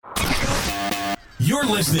You're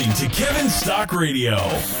listening to Kevin Stock Radio.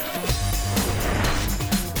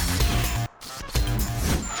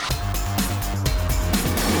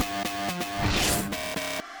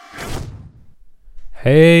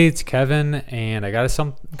 Hey, it's Kevin, and I got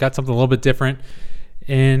something a little bit different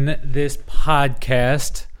in this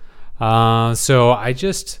podcast. So I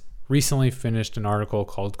just recently finished an article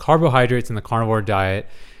called Carbohydrates in the Carnivore Diet,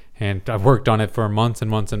 and I've worked on it for months and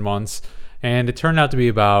months and months, and it turned out to be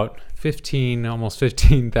about almost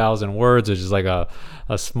 15,000 words, which is like a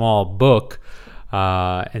small book.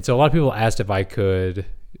 And so a lot of people asked if I could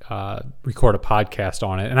record a podcast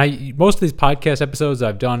on it. And most of these podcast episodes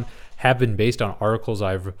I've done have been based on articles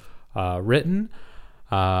I've written,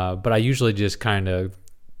 but I usually just kind of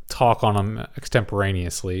talk on them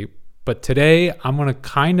extemporaneously. But today I'm going to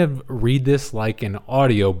kind of read this like an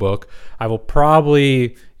audiobook. I will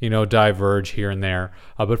probably, diverge here and there.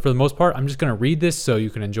 But for the most part, I'm just going to read this so you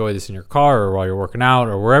can enjoy this in your car or while you're working out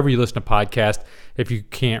or wherever you listen to podcasts if you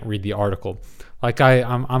can't read the article. Like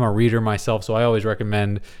I'm a reader myself, so I always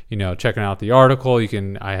recommend, checking out the article.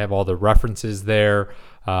 I have all the references there.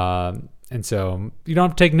 And so you don't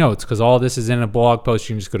have to take notes because all this is in a blog post.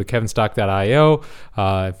 You can just go to kevinstock.io.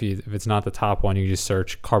 If it's not the top one, you just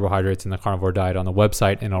search carbohydrates in the carnivore diet on the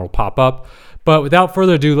website and it'll pop up. But without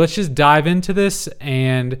further ado, let's just dive into this,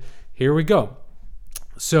 and here we go.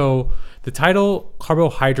 So the title,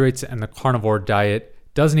 Carbohydrates and the Carnivore Diet,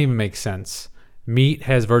 doesn't even make sense. Meat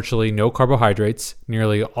has virtually no carbohydrates.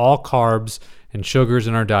 Nearly all carbs and sugars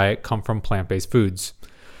in our diet come from plant-based foods.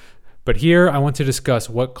 But here I want to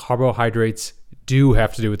discuss what carbohydrates do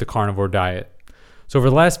have to do with the carnivore diet. So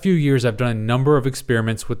over the last few years, I've done a number of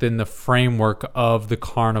experiments within the framework of the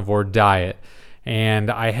carnivore diet. And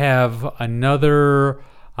I have I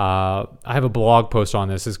have a blog post on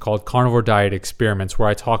this. It's called Carnivore Diet Experiments, where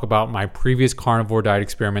I talk about my previous carnivore diet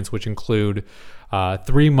experiments, which include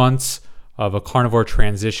 3 months of a carnivore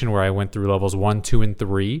transition where I went through levels 1, 2, and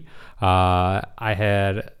 3. I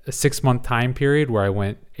had a 6-month time period where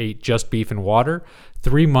I ate just beef and water.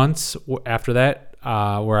 3 months after that,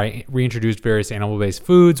 where I reintroduced various animal-based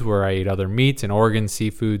foods, where I ate other meats and organs,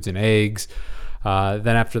 seafoods, and eggs.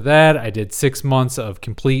 Then after that, I did 6 months of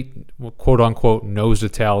complete, quote-unquote,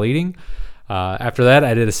 nose-to-tail eating. After that,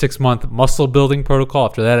 I did a 6-month muscle-building protocol.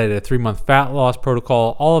 After that, I did a 3-month fat loss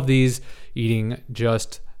protocol. All of these eating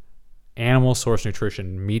just animal source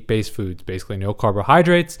nutrition, meat-based foods, basically no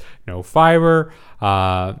carbohydrates, no fiber.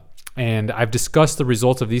 And I've discussed the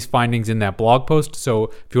results of these findings in that blog post. So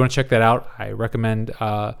if you want to check that out, I recommend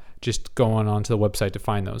just going onto the website to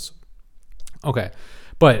find those. Okay.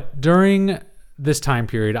 But during this time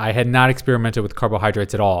period, I had not experimented with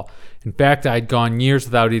carbohydrates at all. In fact, I'd gone years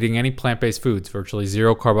without eating any plant-based foods, virtually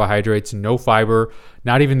zero carbohydrates, no fiber,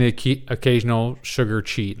 not even the occasional sugar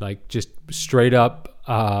cheat, like just straight up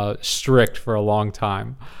strict for a long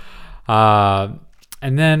time.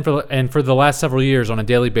 And for the last several years on a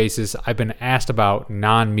daily basis, I've been asked about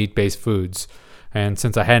non-meat-based foods. And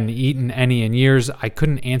since I hadn't eaten any in years, I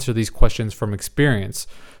couldn't answer these questions from experience.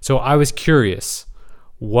 So I was curious.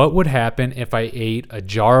 What would happen if I ate a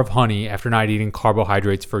jar of honey after not eating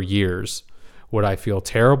carbohydrates for years? Would I feel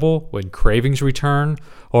terrible? Would cravings return?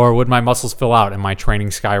 Or would my muscles fill out and my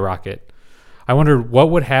training skyrocket? I wondered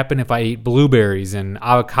what would happen if I ate blueberries and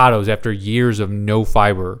avocados after years of no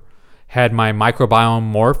fiber. Had my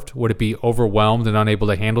microbiome morphed? Would it be overwhelmed and unable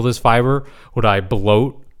to handle this fiber? Would I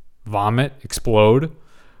bloat, vomit, explode?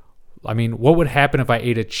 I mean, what would happen if I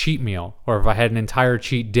ate a cheat meal or if I had an entire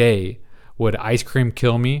cheat day? Would ice cream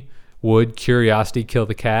kill me? Would curiosity kill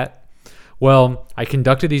the cat? Well, I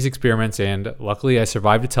conducted these experiments, and luckily I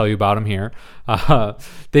survived to tell you about them here.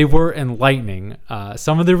 They were enlightening.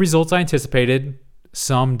 Some of the results I anticipated,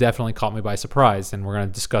 some definitely caught me by surprise, and we're going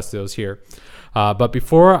to discuss those here. But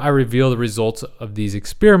before I reveal the results of these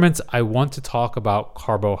experiments, I want to talk about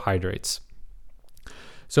carbohydrates.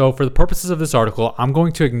 So for the purposes of this article, I'm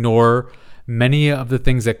going to ignore many of the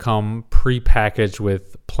things that come pre-packaged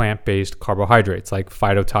with plant-based carbohydrates like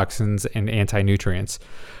phytotoxins and anti-nutrients.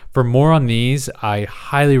 For more on these, I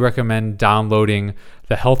highly recommend downloading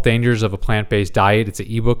The Health Dangers of a Plant-Based Diet. It's an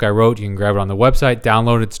ebook I wrote. You can grab it on the website,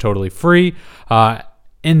 download it. It's totally free.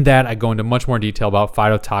 In that, I go into much more detail about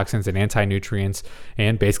phytotoxins and anti-nutrients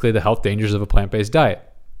and basically the health dangers of a plant-based diet.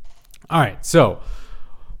 All right, so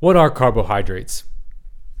what are carbohydrates?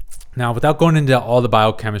 Now, without going into all the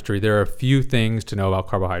biochemistry, there are a few things to know about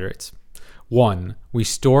carbohydrates. 1, we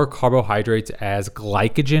store carbohydrates as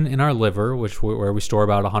glycogen in our liver, where we store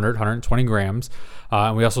about 100, 120 grams.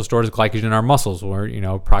 And we also store it as glycogen in our muscles, where,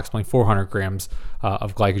 approximately 400 grams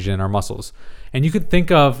of glycogen in our muscles. And you could think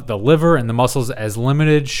of the liver and the muscles as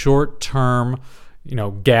limited short-term,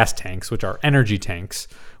 gas tanks, which are energy tanks.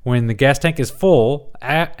 When the gas tank is full,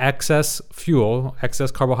 excess fuel, excess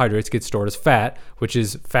carbohydrates get stored as fat,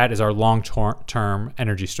 fat is our long-term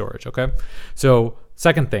energy storage, okay? So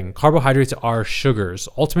second thing, carbohydrates are sugars.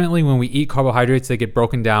 Ultimately, when we eat carbohydrates, they get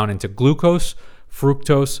broken down into glucose,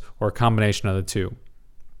 fructose, or a combination of the two.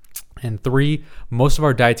 And 3, most of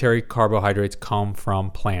our dietary carbohydrates come from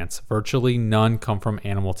plants. Virtually none come from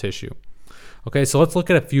animal tissue. Okay, so let's look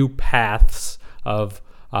at a few paths of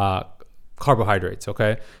carbohydrates,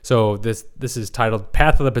 okay? So this is titled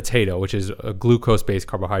Path of the Potato, which is a glucose-based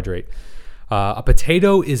carbohydrate. A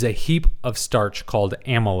potato is a heap of starch called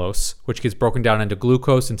amylose, which gets broken down into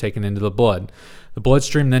glucose and taken into the blood. The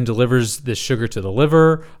bloodstream then delivers this sugar to the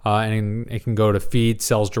liver, and it can go to feed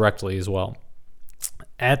cells directly as well.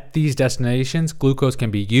 At these destinations, glucose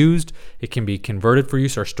can be used, it can be converted for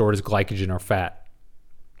use, or stored as glycogen or fat.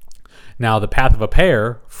 Now, the path of a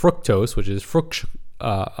pear, fructose, which is fruit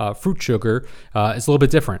sugar, is a little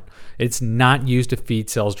bit different. It's not used to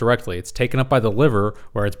feed cells directly. It's taken up by the liver,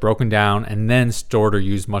 where it's broken down and then stored or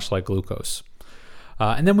used much like glucose.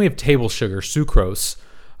 And then we have table sugar, sucrose.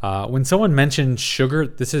 When someone mentions sugar,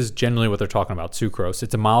 this is generally what they're talking about, sucrose.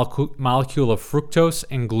 It's a molecule of fructose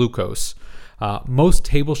and glucose. Most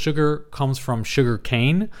table sugar comes from sugar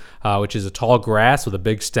cane, which is a tall grass with a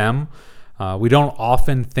big stem. We don't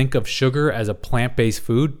often think of sugar as a plant-based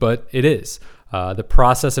food, but it is. The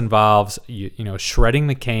process involves shredding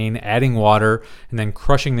the cane, adding water, and then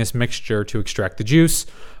crushing this mixture to extract the juice.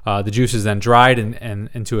 The juice is then dried and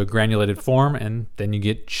into a granulated form, and then you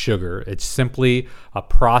get sugar. It's simply a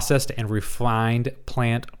processed and refined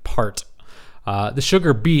plant part. The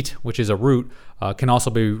sugar beet, which is a root, can also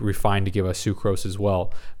be refined to give us sucrose as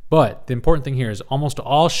well. But the important thing here is almost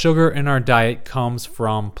all sugar in our diet comes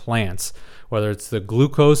from plants. Whether it's the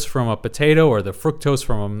glucose from a potato or the fructose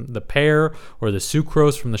from the pear or the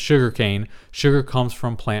sucrose from the sugar cane, sugar comes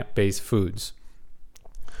from plant-based foods.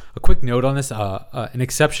 A quick note on this, an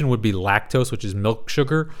exception would be lactose, which is milk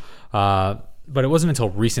sugar. But it wasn't until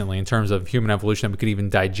recently, in terms of human evolution, that we could even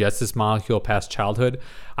digest this molecule past childhood.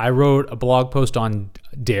 I wrote a blog post on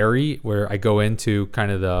dairy where I go into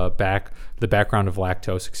kind of the background of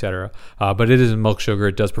lactose, etc. But it is a milk sugar.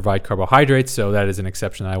 It does provide carbohydrates, so that is an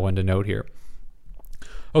exception that I wanted to note here.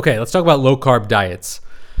 Okay, let's talk about low-carb diets.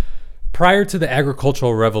 Prior to the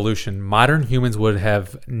agricultural revolution, modern humans would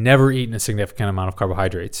have never eaten a significant amount of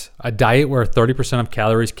carbohydrates. A diet where 30% of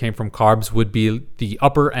calories came from carbs would be the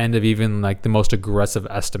upper end of even like the most aggressive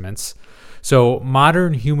estimates. So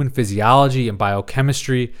modern human physiology and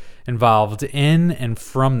biochemistry involved in and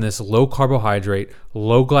from this low carbohydrate,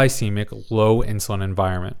 low glycemic, low insulin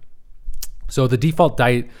environment. So the default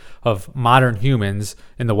diet of modern humans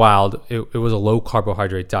in the wild, it was a low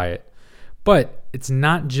carbohydrate diet. But it's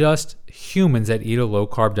not just humans that eat a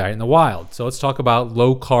low-carb diet in the wild. So let's talk about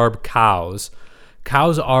low-carb cows.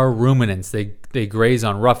 Cows are ruminants. They graze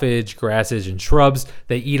on roughage, grasses, and shrubs.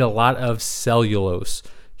 They eat a lot of cellulose.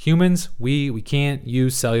 Humans, we can't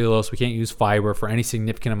use cellulose. We can't use fiber for any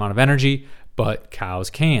significant amount of energy, but cows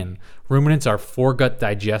can. Ruminants are foregut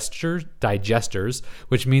digesters,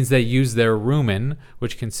 which means they use their rumen,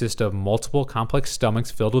 which consists of multiple complex stomachs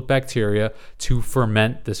filled with bacteria, to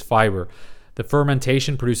ferment this fiber. The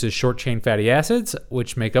fermentation produces short-chain fatty acids,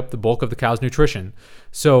 which make up the bulk of the cow's nutrition.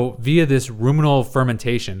 So via this ruminal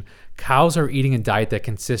fermentation, cows are eating a diet that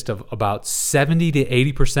consists of about 70 to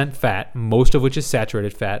 80% fat, most of which is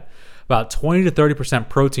saturated fat, about 20 to 30%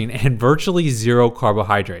 protein, and virtually zero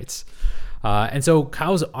carbohydrates. And so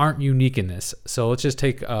cows aren't unique in this. So let's just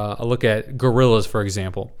take a look at gorillas, for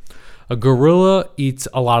example. A gorilla eats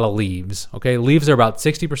a lot of leaves. Okay, leaves are about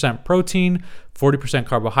 60% protein, 40%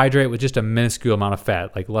 carbohydrate, with just a minuscule amount of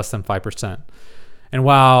fat, like less than 5%. And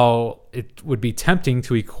while it would be tempting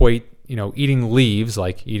to equate, eating leaves,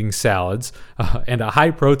 like eating salads, and a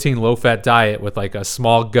high protein, low fat diet with like a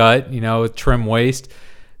small gut, trim waist,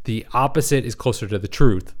 the opposite is closer to the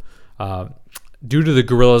truth. Due to the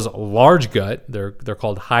gorilla's large gut, they're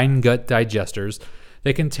called hindgut digesters.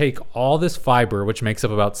 They can take all this fiber, which makes up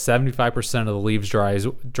about 75% of the leaves'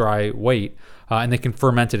 dry weight, and they can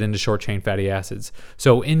ferment it into short-chain fatty acids.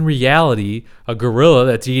 So in reality, a gorilla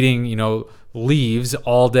that's eating, leaves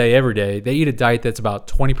all day, every day, they eat a diet that's about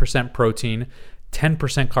 20% protein,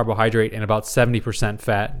 10% carbohydrate, and about 70%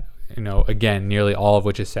 fat, again, nearly all of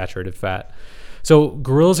which is saturated fat. So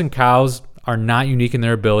gorillas and cows are not unique in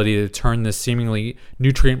their ability to turn this seemingly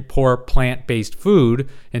nutrient-poor plant-based food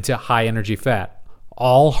into high-energy fat.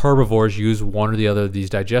 All herbivores use one or the other of these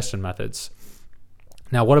digestion methods.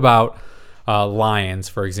 Now, what about lions,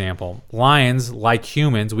 for example. Lions, like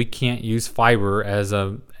humans, we can't use fiber as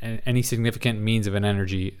any significant means of an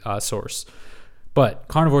energy source. But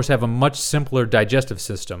carnivores have a much simpler digestive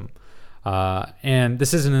system. And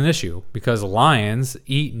this isn't an issue because lions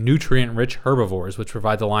eat nutrient-rich herbivores, which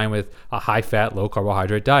provide the lion with a high-fat,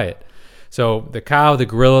 low-carbohydrate diet. So the cow, the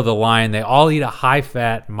gorilla, the lion, they all eat a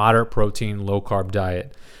high-fat, moderate-protein, low-carb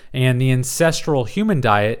diet. And the ancestral human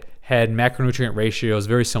diet had macronutrient ratios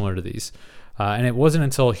very similar to these. And it wasn't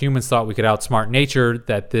until humans thought we could outsmart nature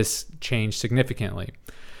that this changed significantly.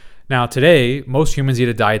 Now, today, most humans eat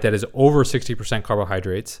a diet that is over 60%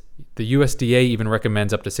 carbohydrates. The USDA even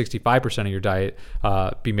recommends up to 65% of your diet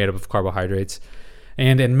be made up of carbohydrates.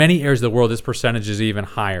 And in many areas of the world, this percentage is even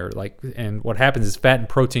higher. And what happens is fat and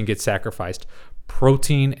protein get sacrificed.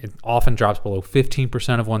 Protein often drops below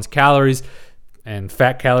 15% of one's calories, and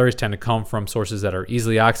fat calories tend to come from sources that are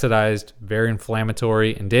easily oxidized, very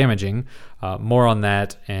inflammatory, and damaging. More on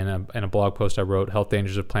that in a blog post I wrote, Health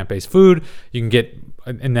Dangers of Plant-Based Food. You can get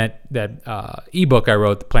in that ebook I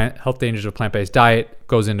wrote, The Health Dangers of Plant-Based Diet,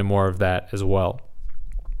 goes into more of that as well.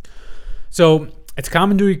 So it's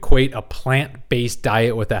common to equate a plant-based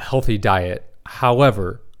diet with a healthy diet.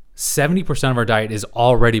 However, 70% of our diet is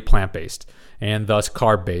already plant-based and thus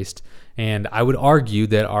carb-based. And I would argue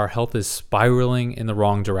that our health is spiraling in the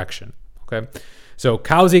wrong direction. Okay, so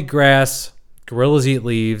cows eat grass, gorillas eat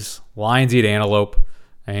leaves, lions eat antelope,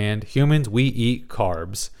 and humans, we eat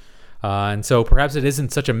carbs. And so perhaps it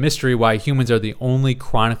isn't such a mystery why humans are the only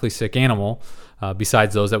chronically sick animal,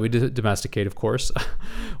 besides those that we domesticate, of course.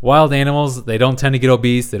 Wild animals, they don't tend to get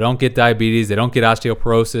obese, they don't get diabetes, they don't get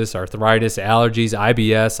osteoporosis, arthritis, allergies,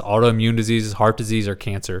 IBS, autoimmune diseases, heart disease, or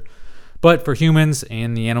cancer. But for humans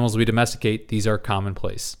and the animals we domesticate, these are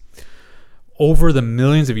commonplace. Over the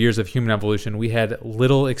millions of years of human evolution, we had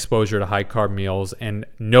little exposure to high-carb meals and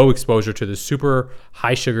no exposure to the super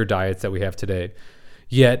high-sugar diets that we have today.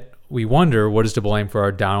 Yet, we wonder what is to blame for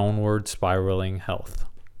our downward spiraling health.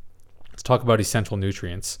 Let's talk about essential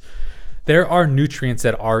nutrients. There are nutrients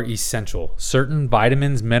that are essential, certain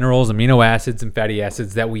vitamins, minerals, amino acids, and fatty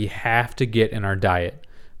acids that we have to get in our diet.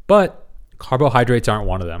 But carbohydrates aren't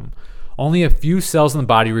one of them. Only a few cells in the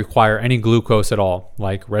body require any glucose at all,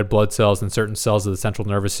 like red blood cells and certain cells of the central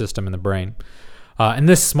nervous system in the brain. And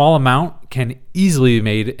this small amount can easily be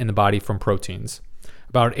made in the body from proteins.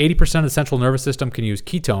 About 80% of the central nervous system can use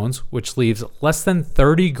ketones, which leaves less than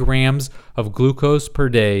 30 grams of glucose per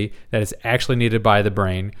day that is actually needed by the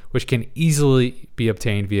brain, which can easily be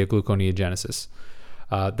obtained via gluconeogenesis.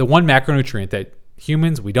 The one macronutrient that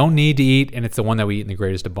humans, we don't need to eat, and it's the one that we eat in the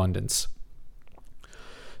greatest abundance.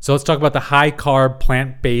 So let's talk about the high-carb,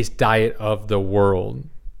 plant-based diet of the world.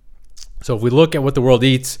 So if we look at what the world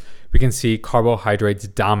eats, we can see carbohydrates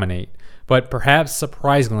dominate. But perhaps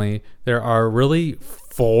surprisingly, there are really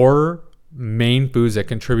 4 main foods that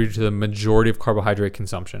contribute to the majority of carbohydrate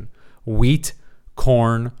consumption: wheat,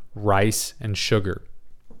 corn, rice, and sugar.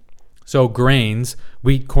 So grains,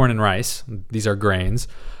 wheat, corn, and rice, these are grains.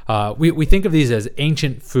 We think of these as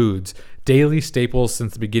ancient foods, daily staples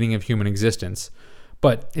since the beginning of human existence.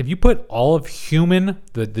 But if you put all of human,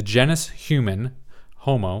 the genus human,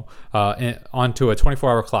 Homo, onto a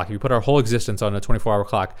 24-hour clock, if you put our whole existence on a 24-hour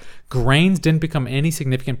clock, grains didn't become any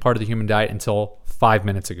significant part of the human diet until 5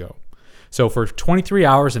 minutes ago. So for 23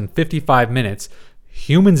 hours and 55 minutes,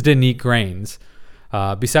 humans didn't eat grains.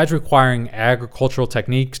 Besides requiring agricultural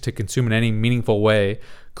techniques to consume in any meaningful way,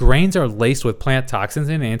 grains are laced with plant toxins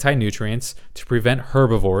and anti-nutrients to prevent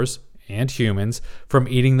herbivores and humans from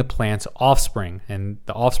eating the plant's offspring. And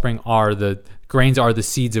the offspring grains are the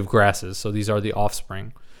seeds of grasses. So these are the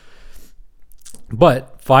offspring.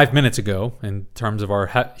 But 5 minutes ago, in terms of our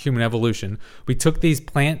human evolution, we took these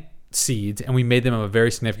plant seeds and we made them a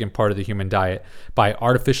very significant part of the human diet by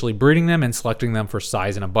artificially breeding them and selecting them for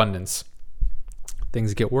size and abundance.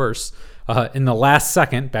 Things get worse. In the last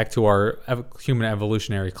second, back to our human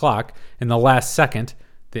evolutionary clock, in the last second,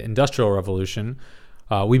 the Industrial Revolution,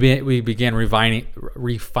 we began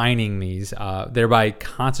refining these, thereby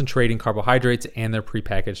concentrating carbohydrates and their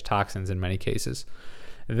prepackaged toxins in many cases.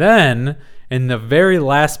 Then, in the very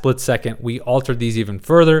last split second, we altered these even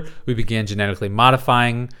further. We began genetically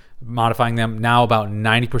modifying them. Now about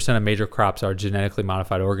 90% of major crops are genetically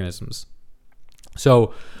modified organisms.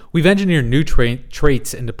 So we've engineered new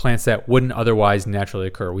traits into plants that wouldn't otherwise naturally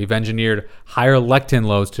occur. We've engineered higher lectin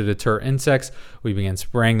loads to deter insects. We began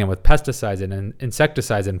spraying them with pesticides and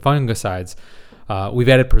insecticides and fungicides. We've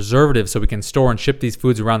added preservatives so we can store and ship these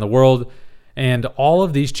foods around the world. And all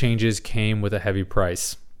of these changes came with a heavy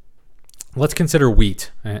price. Let's consider wheat,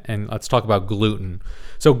 and let's talk about gluten.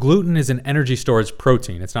 So gluten is an energy storage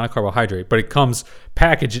protein. It's not a carbohydrate, but it comes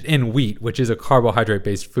packaged in wheat, which is a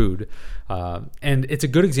carbohydrate-based food. And it's a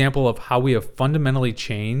good example of how we have fundamentally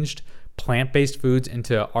changed plant-based foods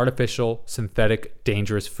into artificial, synthetic,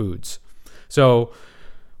 dangerous foods. So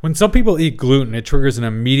when some people eat gluten, it triggers an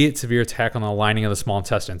immediate severe attack on the lining of the small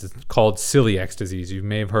intestines. It's called celiac disease. You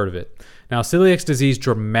may have heard of it. Now, celiac disease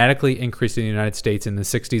dramatically increased in the United States in the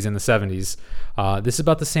 60s and the 70s. This is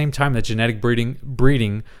about the same time that genetic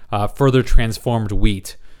breeding further transformed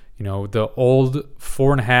wheat. You know, the old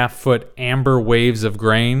 4.5-foot amber waves of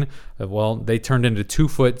grain, they turned into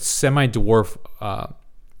 2-foot semi-dwarf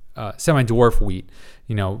wheat.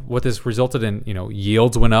 You know, what this resulted in,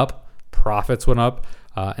 yields went up, profits went up,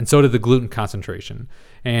 and so did the gluten concentration.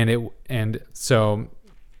 And so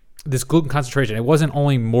this gluten concentration, it wasn't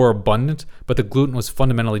only more abundant, but the gluten was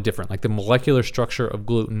fundamentally different. Like the molecular structure of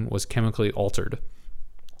gluten was chemically altered.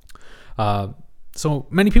 So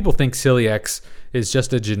many people think celiac is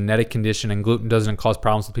just a genetic condition and gluten doesn't cause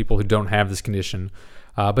problems with people who don't have this condition.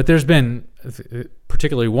 But there's been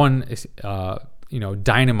particularly one,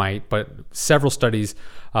 dynamite, but several studies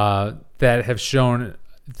that have shown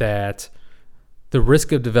that the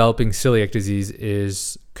risk of developing celiac disease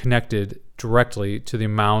is connected directly to the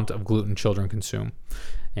amount of gluten children consume.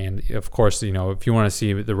 And of course, if you want to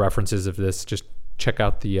see the references of this, just check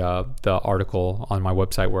out the article on my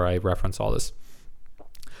website where I reference all this.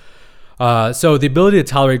 So the ability to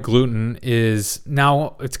tolerate gluten is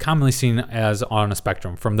now, it's commonly seen as on a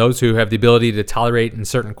spectrum, from those who have the ability to tolerate in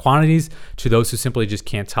certain quantities to those who simply just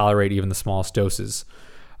can't tolerate even the smallest doses.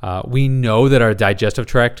 We know that our digestive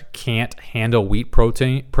tract can't handle wheat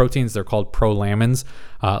proteins. They're called prolamins,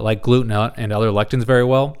 like gluten and other lectins very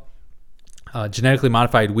well. Genetically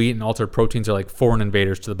modified wheat and altered proteins are like foreign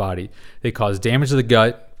invaders to the body. They cause damage to the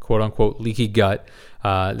gut, quote unquote, leaky gut,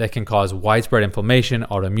 that can cause widespread inflammation,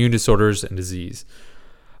 autoimmune disorders, and disease.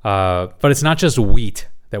 But it's not just wheat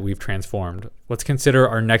that we've transformed. Let's consider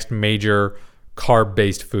our next major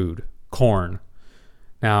carb-based food, corn.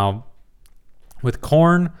 Now, with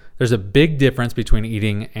corn, there's a big difference between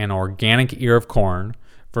eating an organic ear of corn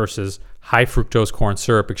versus high fructose corn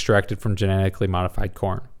syrup extracted from genetically modified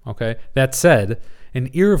corn. Okay. That said, an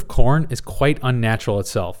ear of corn is quite unnatural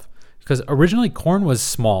itself because originally corn was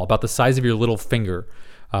small, about the size of your little finger.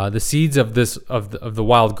 The seeds of the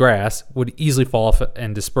wild grass would easily fall off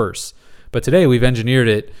and disperse. But today we've engineered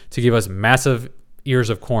it to give us massive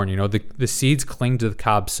ears of corn. The seeds cling to the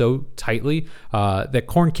cob so tightly that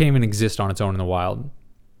corn can't even exist on its own in the wild.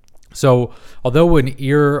 So although an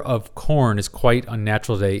ear of corn is quite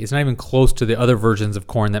unnatural today, it's not even close to the other versions of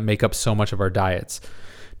corn that make up so much of our diets.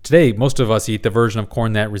 Today, most of us eat the version of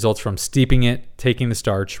corn that results from steeping it, taking the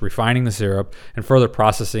starch, refining the syrup, and further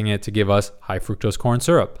processing it to give us high fructose corn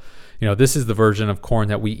syrup. This is the version of corn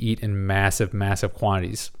that we eat in massive, massive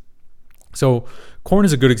quantities. So corn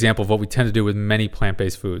is a good example of what we tend to do with many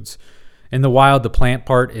plant-based foods. In the wild, the plant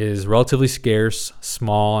part is relatively scarce,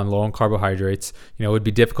 small, and low in carbohydrates. It would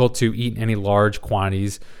be difficult to eat in any large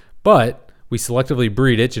quantities, but we selectively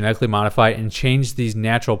breed it, genetically modify it, and change these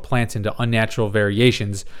natural plants into unnatural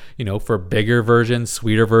variations, for bigger versions,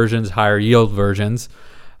 sweeter versions, higher yield versions.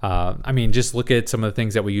 Just look at some of the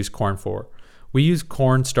things that we use corn for. We use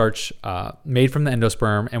cornstarch made from the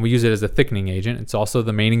endosperm, and we use it as a thickening agent. It's also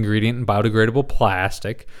the main ingredient in biodegradable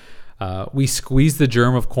plastic. We squeeze the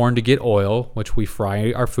germ of corn to get oil, which we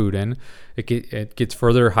fry our food in. It gets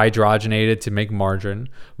further hydrogenated to make margarine.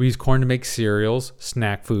 We use corn to make cereals,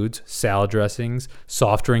 snack foods, salad dressings,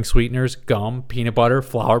 soft drink sweeteners, gum, peanut butter,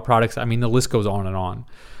 flour products. The list goes on and on.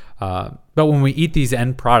 But when we eat these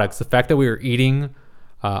end products, the fact that we are eating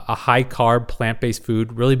a high-carb, plant-based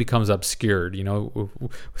food really becomes obscured.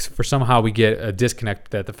 For somehow we get a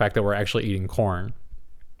disconnect that the fact that we're actually eating corn.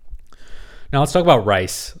 Now let's talk about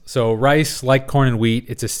rice. So rice, like corn and wheat,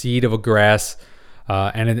 it's a seed of a grass,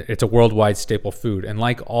 and it's a worldwide staple food. And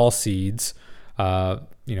like all seeds,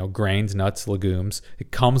 grains, nuts, legumes,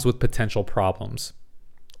 it comes with potential problems.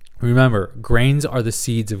 Remember, grains are the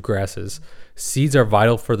seeds of grasses. Seeds are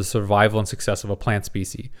vital for the survival and success of a plant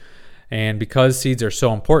species. And because seeds are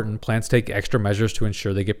so important, plants take extra measures to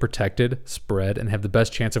ensure they get protected, spread, and have the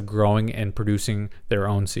best chance of growing and producing their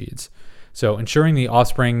own seeds. So ensuring the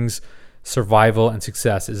offspring's survival and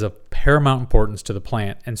success is of paramount importance to the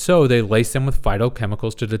plant, and so they lace them with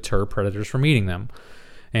phytochemicals to deter predators from eating them.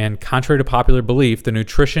 And contrary to popular belief, the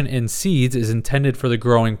nutrition in seeds is intended for the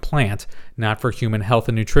growing plant, not for human health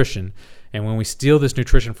and nutrition. And when we steal this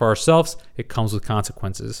nutrition for ourselves, it comes with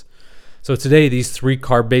consequences. So today, these three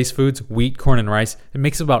carb-based foods, wheat, corn, and rice, it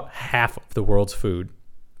makes about half of the world's food.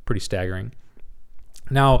 pretty staggering.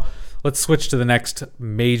 Now, let's switch to the next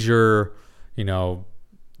major,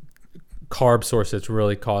 carb source that's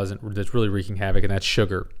really wreaking havoc, and that's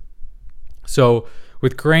sugar. So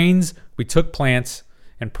with grains, we took plants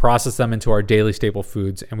and processed them into our daily staple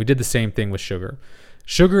foods, and we did the same thing with sugar.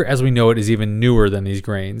 Sugar, as we know it, is even newer than these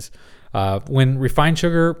grains. When refined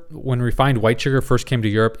white sugar first came to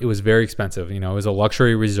Europe, it was very expensive. It was a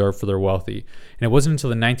luxury reserved for the wealthy. And it wasn't until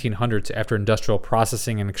the 1900s, after industrial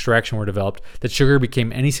processing and extraction were developed, that sugar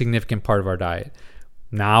became any significant part of our diet.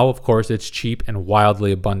 Now, of course, it's cheap and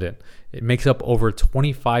wildly abundant. It makes up over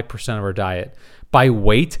 25% of our diet. By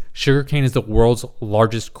weight, sugarcane is the world's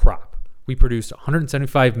largest crop. We produce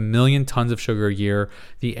 175 million tons of sugar a year.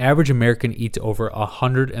 The average American eats over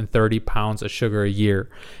 130 pounds of sugar a year.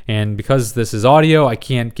 And because this is audio, I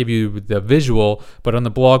can't give you the visual, but on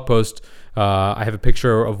the blog post, I have a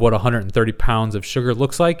picture of what 130 pounds of sugar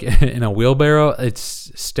looks like in a wheelbarrow.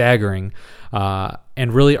 It's staggering.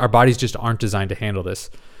 And really, our bodies just aren't designed to handle this.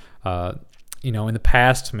 In the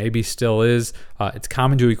past, maybe still is, it's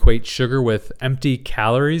common to equate sugar with empty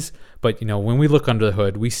calories. But, when we look under the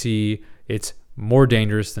hood, we see it's more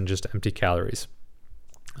dangerous than just empty calories.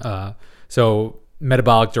 So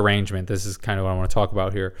metabolic derangement, this is kind of what I want to talk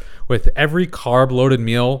about here. With every carb-loaded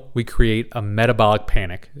meal, we create a metabolic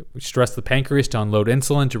panic. We stress the pancreas to unload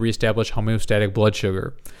insulin to reestablish homeostatic blood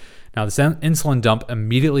sugar. Now, this insulin dump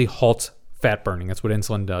immediately halts fat burning. That's what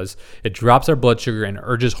insulin does. It drops our blood sugar and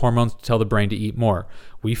urges hormones to tell the brain to eat more.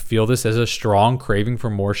 We feel this as a strong craving for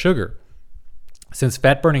more sugar. Since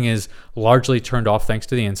fat burning is largely turned off thanks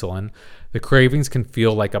to the insulin, the cravings can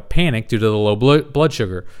feel like a panic due to the low blood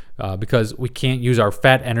sugar because we can't use our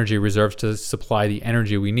fat energy reserves to supply the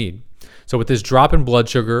energy we need. So with this drop in blood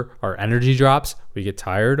sugar, our energy drops, we get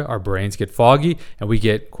tired, our brains get foggy, and we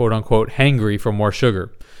get quote-unquote hangry for more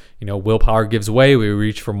sugar. Willpower gives way, we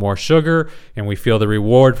reach for more sugar, and we feel the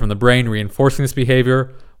reward from the brain reinforcing this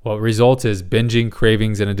behavior. What results is binging,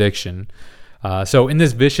 cravings, and addiction. So in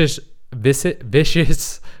this vicious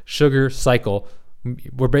sugar cycle,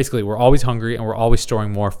 we're always hungry and we're always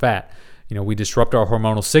storing more fat. We disrupt our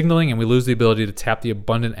hormonal signaling and we lose the ability to tap the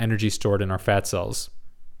abundant energy stored in our fat cells.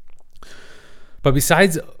 But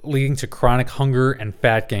besides leading to chronic hunger and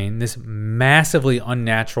fat gain, this massively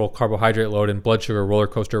unnatural carbohydrate load and blood sugar roller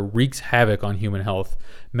coaster wreaks havoc on human health.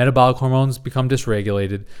 Metabolic hormones become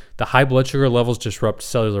dysregulated. The high blood sugar levels disrupt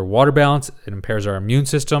cellular water balance. It impairs our immune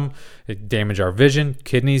system. It damages our vision,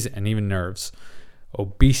 kidneys, and even nerves.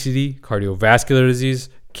 Obesity, cardiovascular disease,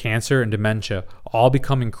 cancer, and dementia all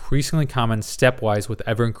become increasingly common stepwise with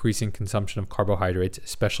ever-increasing consumption of carbohydrates,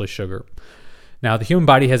 especially sugar. Now, the human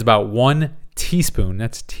body has about 1 teaspoon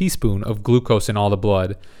of glucose in all the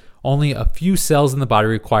blood. Only a few cells in the body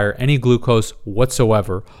require any glucose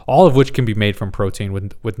whatsoever, all of which can be made from protein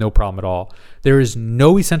with no problem at all. There is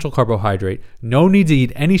no essential carbohydrate, no need to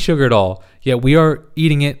eat any sugar at all, yet we are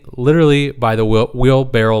eating it literally by the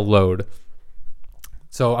wheelbarrow load.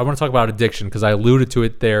 So I want to talk about addiction because I alluded to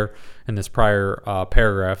it there in this prior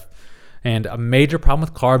paragraph. And a major problem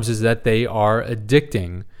with carbs is that they are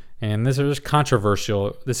addicting. And there's controversy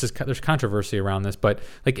around this, but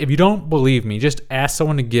if you don't believe me, just ask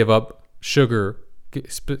someone to give up sugar,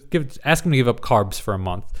 ask them to give up carbs for a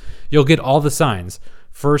month. You'll get all the signs.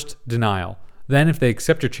 First, denial. Then, if they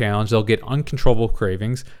accept your challenge, they'll get uncontrollable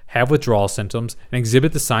cravings, have withdrawal symptoms, and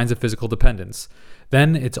exhibit the signs of physical dependence.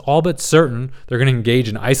 Then, it's all but certain they're going to engage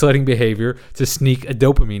in isolating behavior to sneak a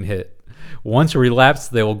dopamine hit. Once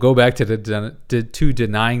relapsed, they will go back to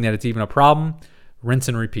denying that it's even a problem. Rinse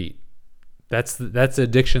and repeat. That's the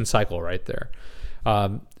addiction cycle right there.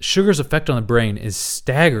 Sugar's effect on the brain is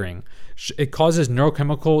staggering. It causes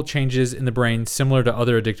neurochemical changes in the brain similar to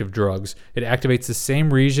other addictive drugs. It activates the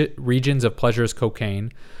same regions of pleasure as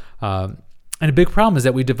cocaine. And a big problem is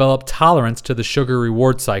that we develop tolerance to the sugar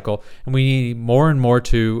reward cycle, and we need more and more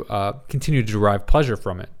to continue to derive pleasure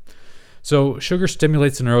from it. So sugar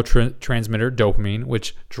stimulates the neurotransmitter dopamine,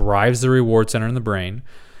 which drives the reward center in the brain.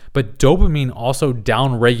 But dopamine also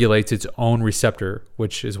downregulates its own receptor,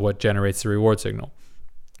 which is what generates the reward signal.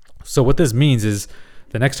 So what this means is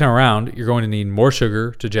the next time around, you're going to need more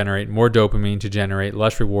sugar to generate more dopamine to generate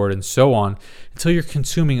less reward, and so on, until you're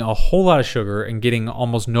consuming a whole lot of sugar and getting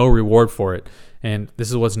almost no reward for it. And this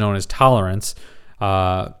is what's known as tolerance.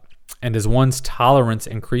 And as one's tolerance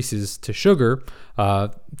increases to sugar,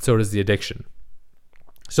 so does the addiction.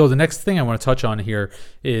 So the next thing I want to touch on here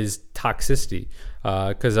is toxicity,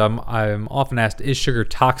 because I'm often asked, is sugar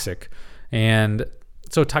toxic? And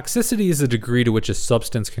so toxicity is the degree to which a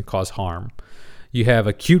substance can cause harm. You have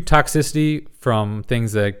acute toxicity from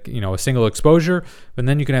things that, a single exposure, and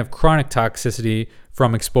then you can have chronic toxicity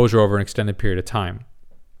from exposure over an extended period of time.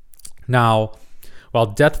 Now, while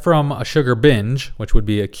death from a sugar binge, which would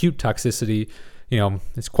be acute toxicity,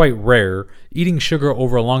 it's quite rare, eating sugar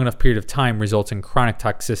over a long enough period of time results in chronic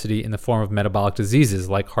toxicity in the form of metabolic diseases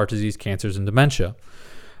like heart disease, cancers, and dementia.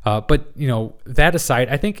 But that aside,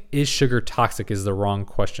 I think is sugar toxic is the wrong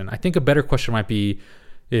question. I think a better question might be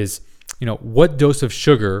what dose of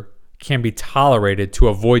sugar can be tolerated to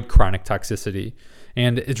avoid chronic toxicity?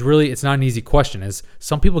 And it's not an easy question, as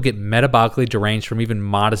some people get metabolically deranged from even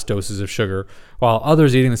modest doses of sugar, while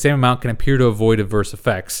others eating the same amount can appear to avoid adverse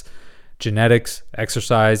effects. Genetics,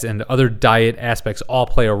 exercise, and other diet aspects all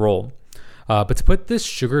play a role. But to put this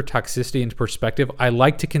sugar toxicity into perspective, I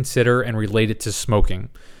like to consider and relate it to smoking.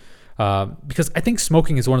 Because I think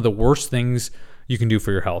smoking is one of the worst things you can do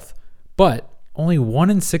for your health. But only 1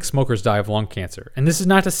 in 6 smokers die of lung cancer. And this is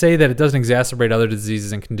not to say that it doesn't exacerbate other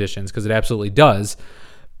diseases and conditions, because it absolutely does.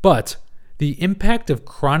 But the impact of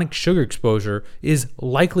chronic sugar exposure is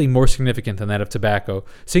likely more significant than that of tobacco,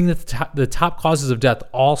 seeing that the top causes of death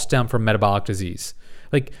all stem from metabolic disease.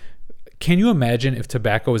 Can you imagine if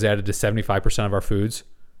tobacco was added to 75% of our foods?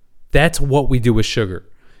 That's what we do with sugar.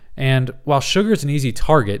 And while sugar is an easy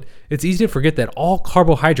target, it's easy to forget that all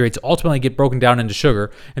carbohydrates ultimately get broken down into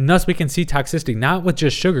sugar, and thus we can see toxicity not with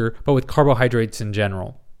just sugar, but with carbohydrates in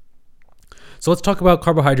general. So let's talk about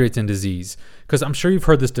carbohydrates and disease, because I'm sure you've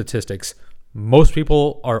heard the statistics. Most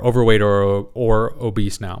people are overweight or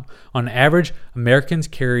obese now. On average, Americans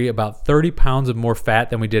carry about 30 pounds of more fat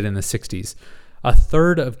than we did in the 60s. A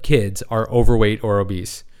third of kids are overweight or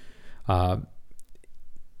obese.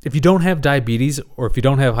 If you don't have diabetes or if you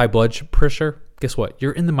don't have high blood pressure, guess what?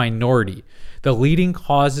 You're in the minority. The leading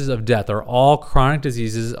causes of death are all chronic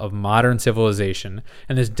diseases of modern civilization,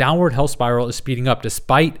 and this downward health spiral is speeding up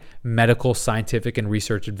despite medical, scientific, and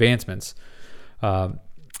research advancements.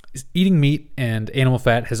 Eating meat and animal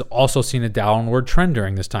fat has also seen a downward trend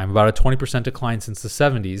during this time, about a 20% decline since the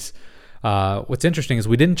 70s. What's interesting is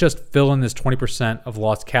we didn't just fill in this 20% of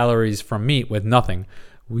lost calories from meat with nothing.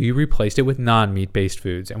 We replaced it with non-meat-based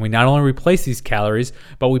foods. And we not only replaced these calories,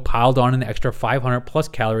 but we piled on an extra 500 plus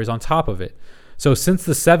calories on top of it. So since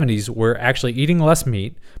the 70s, we're actually eating less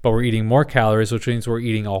meat, but we're eating more calories, which means we're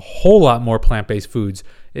eating a whole lot more plant-based foods,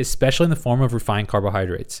 especially in the form of refined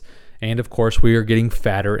carbohydrates. And of course, we are getting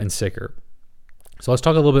fatter and sicker. So let's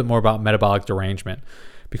talk a little bit more about metabolic derangement.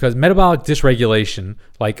 Because metabolic dysregulation,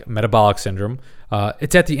 like metabolic syndrome,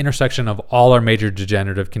 it's at the intersection of all our major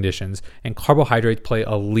degenerative conditions, and carbohydrates play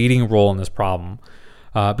a leading role in this problem.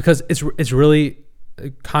 Because it's really,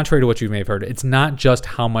 contrary to what you may have heard, it's not just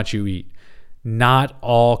how much you eat. Not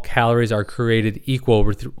all calories are created equal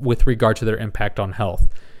with regard to their impact on health.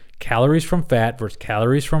 Calories from fat versus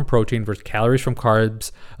calories from protein versus calories from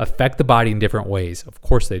carbs affect the body in different ways. Of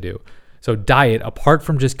course they do. So diet, apart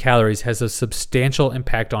from just calories, has a substantial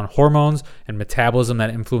impact on hormones and metabolism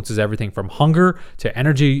that influences everything from hunger to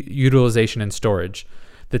energy utilization and storage.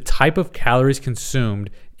 The type of calories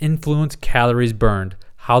consumed influence calories burned,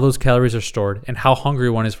 how those calories are stored, and how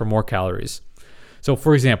hungry one is for more calories. So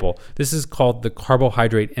for example, this is called the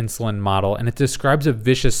carbohydrate insulin model, and it describes a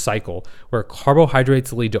vicious cycle where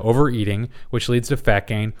carbohydrates lead to overeating, which leads to fat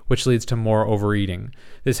gain, which leads to more overeating.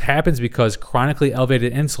 This happens because chronically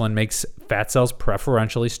elevated insulin makes fat cells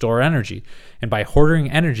preferentially store energy. And by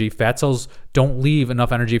hoarding energy, fat cells don't leave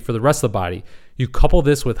enough energy for the rest of the body. You couple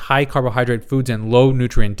this with high carbohydrate foods and low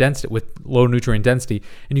nutrient density,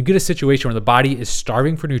 and you get a situation where the body is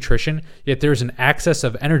starving for nutrition, yet there's an excess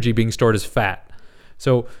of energy being stored as fat.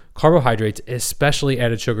 So carbohydrates, especially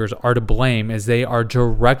added sugars, are to blame as they are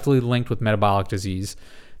directly linked with metabolic disease.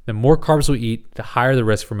 The more carbs we eat, the higher the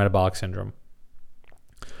risk for metabolic syndrome.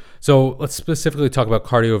 So let's specifically talk about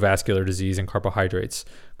cardiovascular disease and carbohydrates.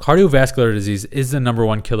 Cardiovascular disease is the number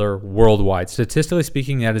one killer worldwide. Statistically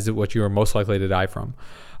speaking, that is what you are most likely to die from.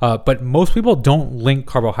 But most people don't link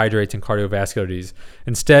carbohydrates and cardiovascular disease.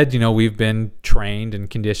 Instead, we've been trained and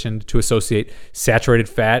conditioned to associate saturated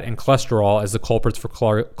fat and cholesterol as the culprits for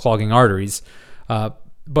clogging arteries.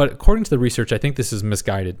 But according to the research, I think this is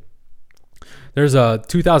misguided. There's a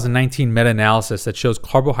 2019 meta-analysis that shows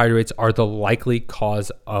carbohydrates are the likely cause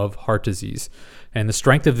of heart disease. And the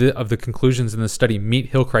strength of the conclusions in the study meet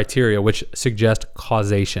Hill criteria, which suggest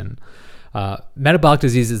causation. Metabolic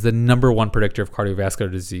disease is the number one predictor of cardiovascular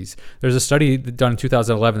disease. There's a study done in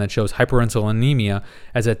 2011 that shows hyperinsulinemia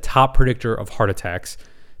as a top predictor of heart attacks.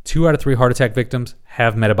 2 out of 3 heart attack victims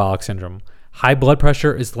have metabolic syndrome. High blood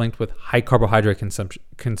pressure is linked with high carbohydrate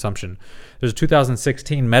consumption. There's a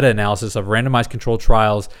 2016 meta-analysis of randomized controlled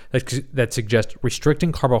trials that suggest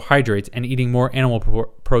restricting carbohydrates and eating more animal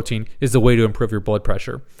protein is the way to improve your blood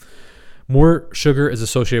pressure. More sugar is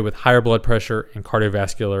associated with higher blood pressure and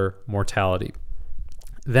cardiovascular mortality.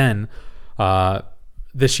 Then,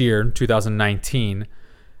 this year, 2019,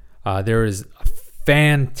 there is a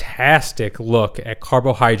fantastic look at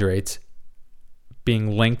carbohydrates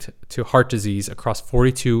being linked to heart disease across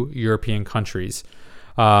 42 European countries.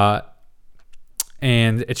 And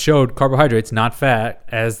it showed carbohydrates, not fat,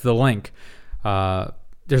 as the link.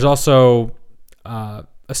 There's also a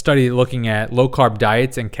study looking at low-carb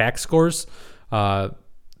diets and CAC scores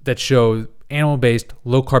that show animal-based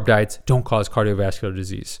low-carb diets don't cause cardiovascular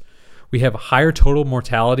disease. We have higher total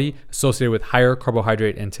mortality associated with higher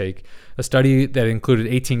carbohydrate intake. A study that included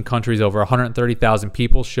 18 countries, over 130,000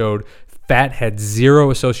 people, showed fat had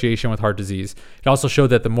zero association with heart disease. It also showed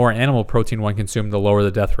that the more animal protein one consumed, the lower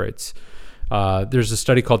the death rates. There's a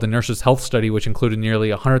study called the Nurses' Health Study, which included nearly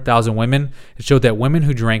 100,000 women. It showed that women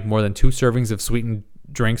who drank more than 2 servings of sweetened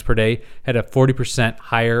drinks per day had a 40%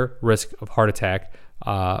 higher risk of heart attack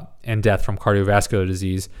and death from cardiovascular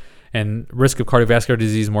disease. And risk of cardiovascular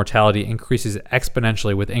disease mortality increases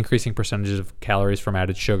exponentially with increasing percentages of calories from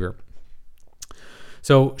added sugar.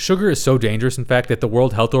 So sugar is so dangerous, in fact, that the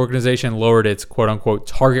World Health Organization lowered its quote-unquote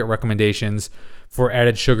target recommendations for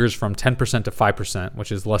added sugars from 10% to 5%,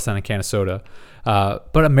 which is less than a can of soda.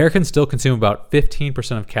 But Americans still consume about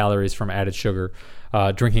 15% of calories from added sugar,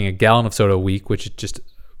 drinking a gallon of soda a week, which just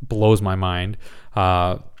blows my mind.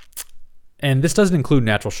 And this doesn't include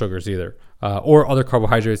natural sugars either, or other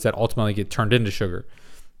carbohydrates that ultimately get turned into sugar.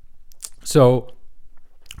 So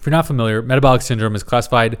if you're not familiar, metabolic syndrome is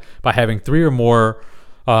classified by having 3 or more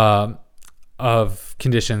of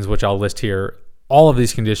conditions, which I'll list here. All of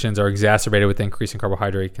these conditions are exacerbated with increasing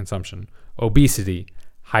carbohydrate consumption: obesity,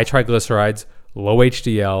 high triglycerides, low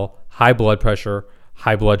HDL, high blood pressure,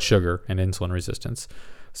 high blood sugar, and insulin resistance.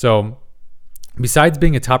 So besides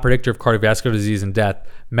being a top predictor of cardiovascular disease and death,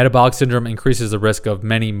 metabolic syndrome increases the risk of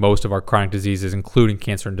most of our chronic diseases, including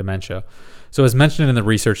cancer and dementia. So as mentioned in the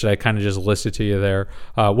research that I kind of just listed to you there,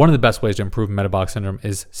 one of the best ways to improve metabolic syndrome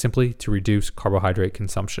is simply to reduce carbohydrate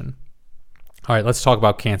consumption. All right, let's talk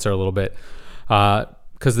about cancer a little bit.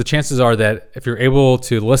 Because the chances are that if you're able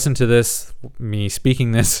to listen to this, me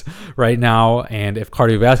speaking this right now, and if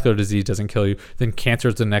cardiovascular disease doesn't kill you, then cancer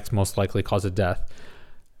is the next most likely cause of death.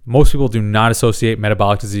 Most people do not associate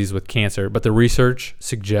metabolic disease with cancer, but the research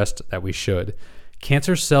suggests that we should.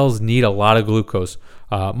 Cancer cells need a lot of glucose,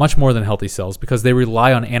 much more than healthy cells, because they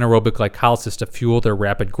rely on anaerobic glycolysis to fuel their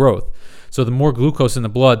rapid growth. So the more glucose in the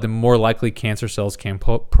blood, the more likely cancer cells can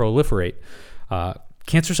proliferate.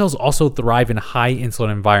 Cancer cells also thrive in high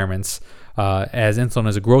insulin environments, as insulin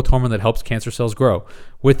is a growth hormone that helps cancer cells grow.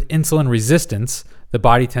 With insulin resistance, the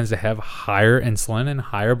body tends to have higher insulin and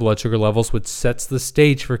higher blood sugar levels, which sets the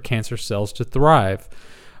stage for cancer cells to thrive.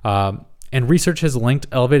 And research has linked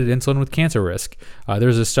elevated insulin with cancer risk. There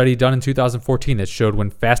was a study done in 2014 that showed when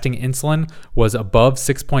fasting insulin was above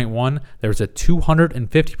 6.1, there was a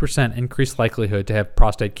 250% increased likelihood to have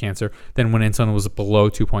prostate cancer than when insulin was below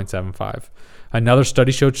 2.75. Another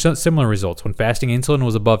study showed similar results. When fasting insulin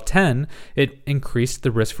was above 10, it increased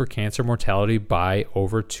the risk for cancer mortality by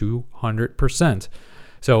over 200%.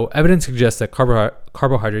 So evidence suggests that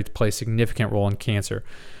carbohydrates play a significant role in cancer.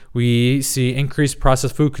 We see increased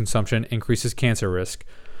processed food consumption increases cancer risk.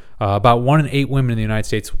 About 1 in 8 women in the United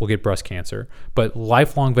States will get breast cancer, but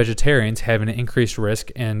lifelong vegetarians have an increased risk,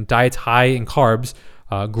 and diets high in carbs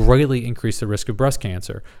greatly increase the risk of breast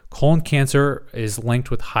cancer. Colon cancer is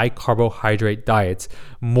linked with high carbohydrate diets,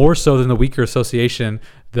 more so than the weaker association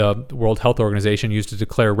the World Health Organization used to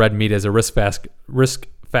declare red meat as a risk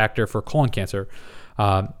factor for colon cancer.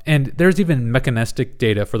 And there's even mechanistic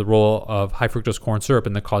data for the role of high fructose corn syrup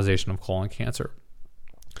in the causation of colon cancer.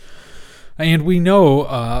 And we know,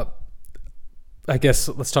 I guess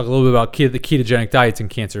let's talk a little bit about the ketogenic diets in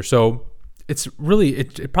cancer. So it's really,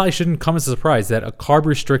 it probably shouldn't come as a surprise that a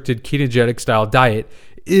carb-restricted ketogenic style diet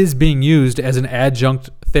is being used as an adjunct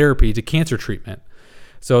therapy to cancer treatment.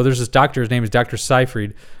 So there's this doctor, his name is Dr.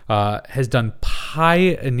 Seyfried, has done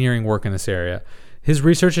pioneering work in this area. His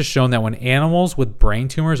research has shown that when animals with brain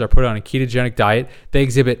tumors are put on a ketogenic diet, they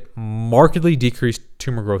exhibit markedly decreased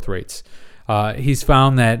tumor growth rates. He's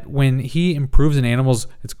found that when he improves an animal's,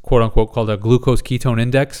 it's quote unquote called a glucose ketone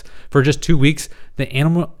index, for just 2 weeks, the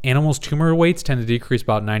animal's tumor weights tend to decrease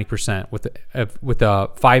about 90% with a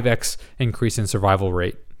 5x increase in survival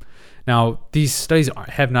rate. Now, these studies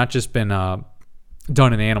have not just been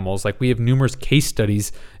done in animals. Like we have numerous case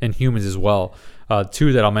studies in humans as well.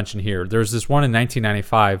 Two that I'll mention here. There's this one in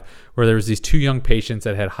 1995 where there was these 2 young patients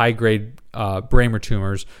that had high-grade brain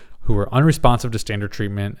tumors who were unresponsive to standard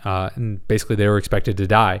treatment, and basically they were expected to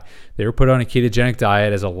die. They were put on a ketogenic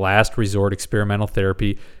diet as a last resort experimental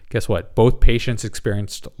therapy. Guess what? Both patients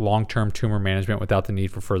experienced long-term tumor management without the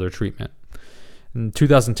need for further treatment. In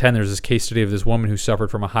 2010, there's this case study of this woman who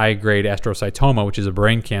suffered from a high-grade astrocytoma, which is a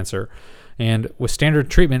brain cancer. And with standard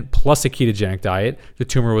treatment plus a ketogenic diet, the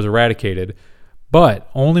tumor was eradicated. But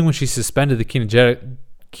only when she suspended the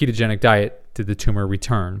ketogenic diet did the tumor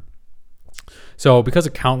return. So because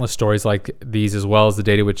of countless stories like these, as well as the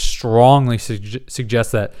data which strongly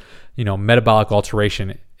suggests that, metabolic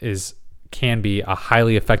alteration can be a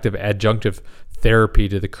highly effective adjunctive therapy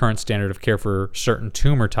to the current standard of care for certain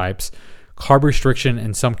tumor types, carb restriction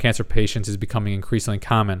in some cancer patients is becoming increasingly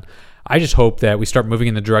common. I just hope that we start moving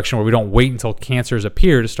in the direction where we don't wait until cancers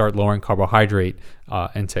appear to start lowering carbohydrate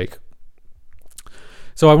intake.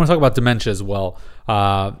 So I want to talk about dementia as well,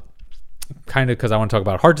 kind of because I want to talk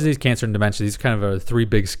about heart disease, cancer, and dementia. These kind of are the 3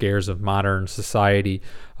 big scares of modern society.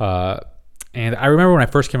 And I remember when I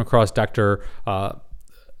first came across this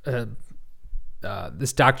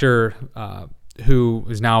doctor who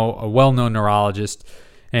is now a well-known neurologist,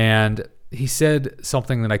 and he said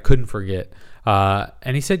something that I couldn't forget.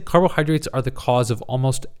 And he said carbohydrates are the cause of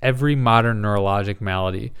almost every modern neurologic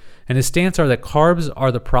malady. And his stance are that carbs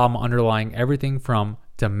are the problem underlying everything from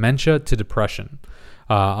dementia to depression.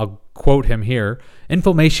 I'll quote him here.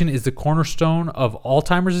 Inflammation is the cornerstone of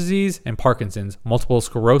Alzheimer's disease and Parkinson's, multiple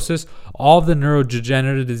sclerosis. All of the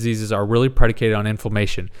neurodegenerative diseases are really predicated on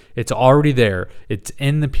inflammation. It's already there. It's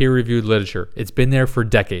in the peer-reviewed literature. It's been there for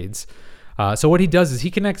decades. So what he does is he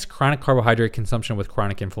connects chronic carbohydrate consumption with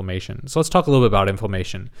chronic inflammation. So let's talk a little bit about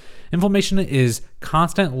inflammation. Inflammation is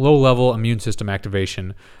constant low-level immune system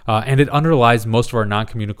activation, and it underlies most of our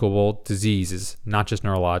non-communicable diseases, not just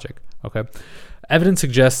neurologic. Okay, evidence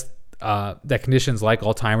suggests that conditions like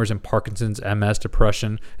Alzheimer's and Parkinson's, MS,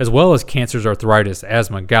 depression, as well as cancers, arthritis,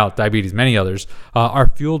 asthma, gout, diabetes, many others, are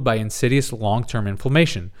fueled by insidious long-term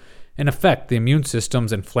inflammation. In effect, the immune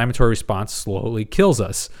system's inflammatory response slowly kills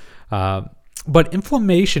us. But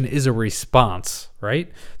inflammation is a response, right?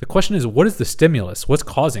 The question is, what is the stimulus? What's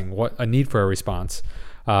causing a need for a response?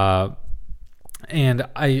 And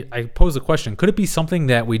I pose the question, could it be something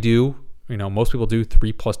that we do, most people do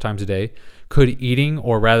 3+ times a day? Could eating,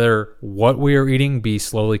 or rather what we are eating, be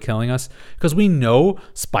slowly killing us? Because we know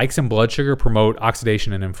spikes in blood sugar promote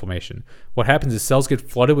oxidation and inflammation. What happens is cells get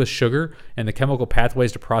flooded with sugar and the chemical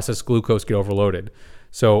pathways to process glucose get overloaded.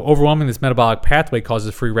 So overwhelming this metabolic pathway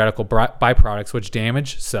causes free radical byproducts which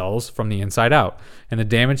damage cells from the inside out. And the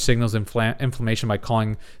damage signals inflammation by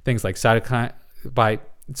calling things like cytokine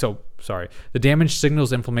the damage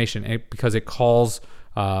signals inflammation because it calls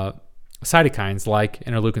cytokines like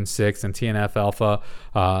interleukin-6 and TNF-alpha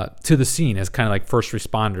to the scene as kind of like first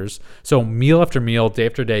responders. So meal after meal, day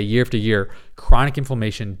after day, year after year, chronic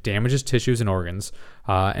inflammation damages tissues and organs,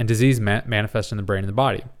 and disease manifests in the brain and the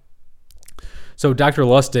body. So Dr.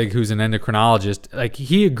 Lustig, who's an endocrinologist,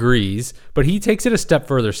 he agrees, but he takes it a step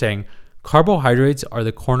further, saying carbohydrates are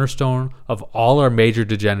the cornerstone of all our major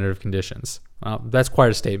degenerative conditions. That's quite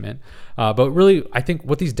a statement. But really, I think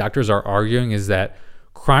what these doctors are arguing is that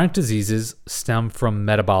chronic diseases stem from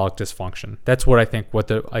metabolic dysfunction. That's what I think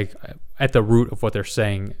at the root of what they're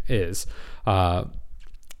saying is.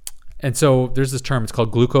 And so there's this term, it's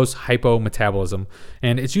called glucose hypometabolism,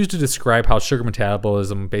 and it's used to describe how sugar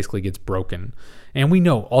metabolism basically gets broken. And we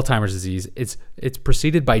know Alzheimer's disease, it's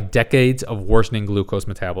preceded by decades of worsening glucose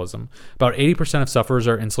metabolism. About 80% of sufferers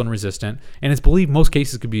are insulin resistant, and it's believed most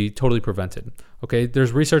cases could be totally prevented. Okay,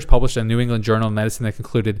 there's research published in the New England Journal of Medicine that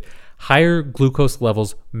concluded higher glucose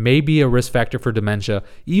levels may be a risk factor for dementia,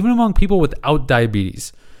 even among people without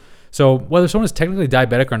diabetes. So whether someone is technically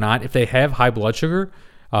diabetic or not, if they have high blood sugar,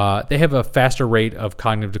 they have a faster rate of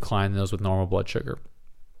cognitive decline than those with normal blood sugar.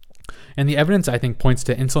 And the evidence, I think, points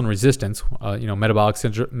to insulin resistance, metabolic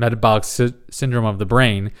syndrome of the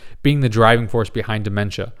brain, being the driving force behind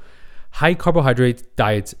dementia. High carbohydrate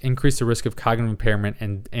diets increase the risk of cognitive impairment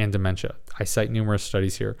and dementia. I cite numerous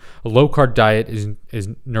studies here. A low-carb diet is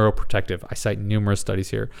neuroprotective. I cite numerous studies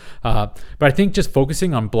here. But I think just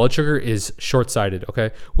focusing on blood sugar is short-sighted,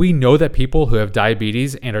 okay? We know that people who have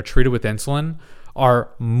diabetes and are treated with insulin are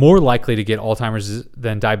more likely to get Alzheimer's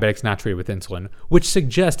than diabetics not treated with insulin, which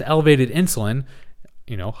suggests elevated insulin,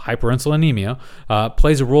 hyperinsulinemia,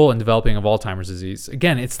 plays a role in developing of Alzheimer's disease.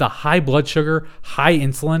 Again, it's the high blood sugar, high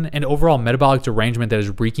insulin, and overall metabolic derangement that is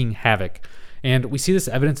wreaking havoc. And we see this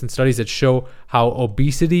evidence in studies that show how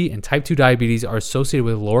obesity and type 2 diabetes are associated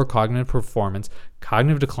with lower cognitive performance,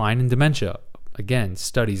 cognitive decline, and dementia. Again,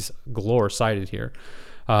 studies galore cited here.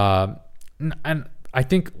 And I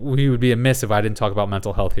think we would be amiss if I didn't talk about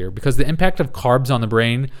mental health here, because the impact of carbs on the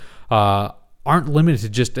brain aren't limited to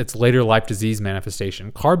just its later life disease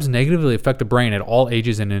manifestation. Carbs negatively affect the brain at all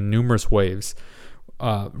ages and in numerous ways.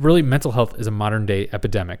 Really, mental health is a modern day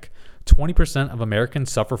epidemic. 20% of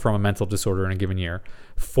Americans suffer from a mental disorder in a given year.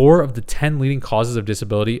 4 of the 10 leading causes of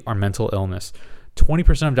disability are mental illness.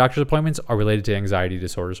 20% of doctor's appointments are related to anxiety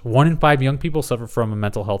disorders. 1 in 5 young people suffer from a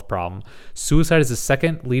mental health problem. Suicide is the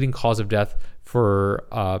second leading cause of death for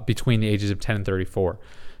between the ages of 10 and 34.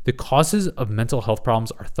 The causes of mental health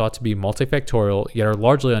problems are thought to be multifactorial, yet are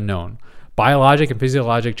largely unknown. Biologic and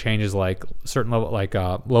physiologic changes like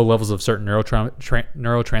low levels of certain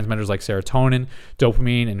neurotransmitters like serotonin,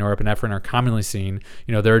 dopamine, and norepinephrine are commonly seen.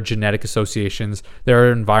 There are genetic associations, there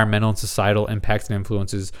are environmental and societal impacts and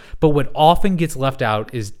influences, but what often gets left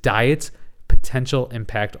out is diet's potential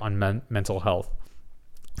impact on mental health.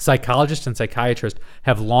 Psychologists and psychiatrists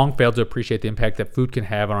have long failed to appreciate the impact that food can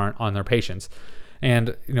have on their patients.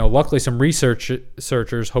 And, luckily some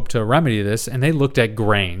researchers hope to remedy this, and they looked at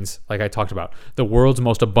grains, like I talked about, the world's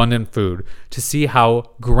most abundant food, to see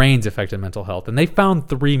how grains affected mental health. And they found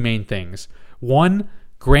 3 main things. 1,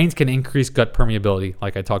 grains can increase gut permeability,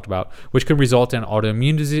 like I talked about, which can result in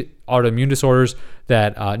autoimmune disorders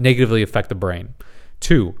that negatively affect the brain.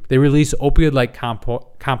 2, they release opioid-like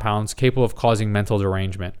compounds capable of causing mental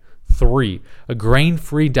derangement. 3, a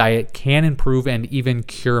grain-free diet can improve and even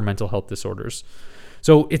cure mental health disorders.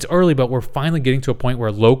 So it's early, but we're finally getting to a point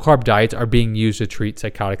where low-carb diets are being used to treat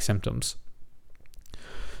psychotic symptoms.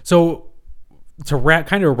 So to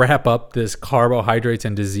wrap up this carbohydrates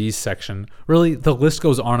and disease section, really the list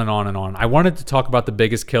goes on and on and on. I wanted to talk about the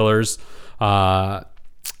biggest killers of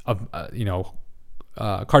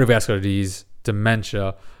cardiovascular disease,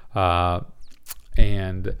 dementia,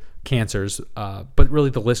 and cancers, but really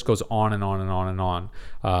the list goes on and on and on and on.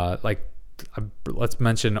 Let's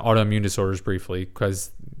mention autoimmune disorders briefly, because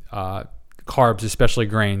carbs, especially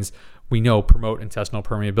grains, we know promote intestinal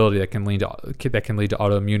permeability that can lead to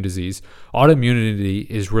autoimmune disease. Autoimmunity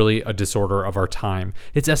is really a disorder of our time.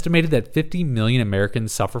 It's estimated that 50 million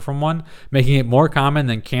Americans suffer from one, making it more common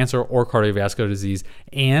than cancer or cardiovascular disease,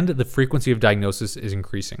 and the frequency of diagnosis is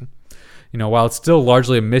increasing. While it's still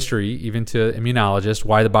largely a mystery, even to immunologists,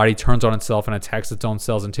 why the body turns on itself and attacks its own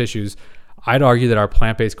cells and tissues, I'd argue that our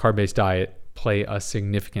plant-based, carb-based diet play a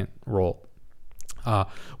significant role.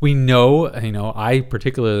 We know, I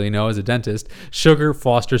particularly know as a dentist, sugar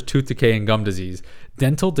fosters tooth decay and gum disease.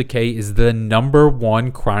 Dental decay is the number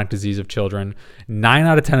 1 chronic disease of children. 9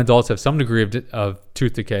 out of 10 adults have some degree of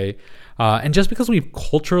tooth decay. And just because we've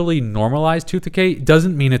culturally normalized tooth decay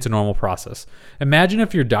doesn't mean it's a normal process. Imagine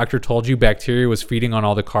if your doctor told you bacteria was feeding on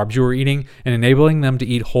all the carbs you were eating and enabling them to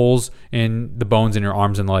eat holes in the bones in your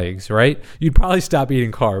arms and legs, right? You'd probably stop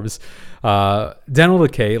eating carbs. Dental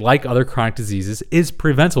decay, like other chronic diseases, is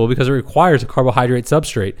preventable because it requires a carbohydrate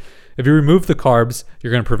substrate. If you remove the carbs,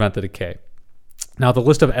 you're going to prevent the decay. Now, the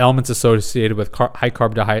list of ailments associated with high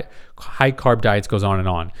carb diets goes on and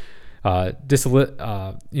on.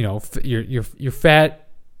 Your fat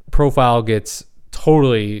profile gets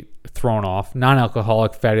totally thrown off.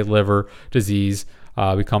 Non-alcoholic fatty liver disease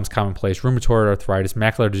becomes commonplace. Rheumatoid arthritis,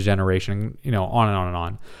 macular degeneration, on and on and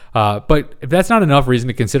on. But if that's not enough reason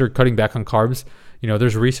to consider cutting back on carbs,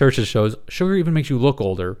 there's research that shows sugar even makes you look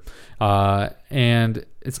older. And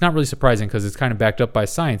it's not really surprising because it's kind of backed up by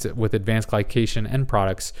science with advanced glycation end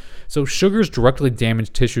products. So sugars directly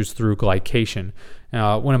damage tissues through glycation.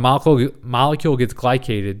 When a molecule gets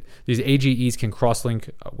glycated, these AGEs can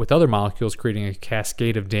cross-link with other molecules, creating a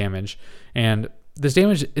cascade of damage. And this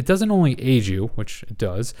damage, it doesn't only age you, which it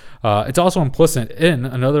does. It's also implicit in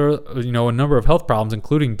a number of health problems,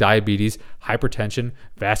 including diabetes, hypertension,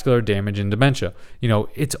 vascular damage, and dementia.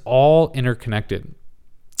 It's all interconnected.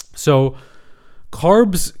 So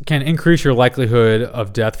carbs can increase your likelihood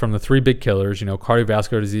of death from the 3 big killers,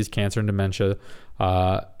 cardiovascular disease, cancer, and dementia.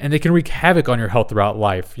 And they can wreak havoc on your health throughout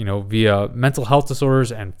life, via mental health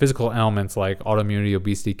disorders and physical ailments like autoimmunity,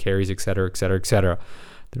 obesity, caries, et cetera, et cetera, et cetera.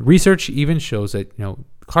 The research even shows that,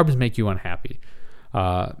 carbs make you unhappy.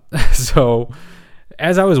 So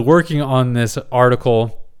as I was working on this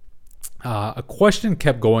article, a question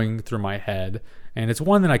kept going through my head, and it's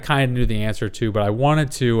one that I kind of knew the answer to, but I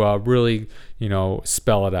wanted to really,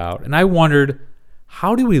 spell it out. And I wondered,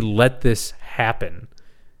 how do we let this happen?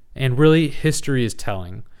 And really, history is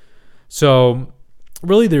telling. So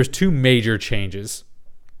really, there's 2 major changes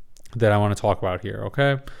that I want to talk about here,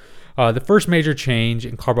 okay? The first major change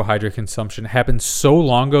in carbohydrate consumption happened so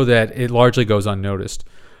long ago that it largely goes unnoticed.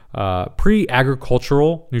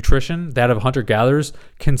 Pre-agricultural nutrition, that of hunter-gatherers,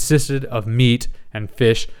 consisted of meat and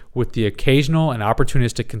fish with the occasional and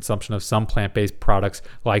opportunistic consumption of some plant-based products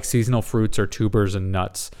like seasonal fruits or tubers and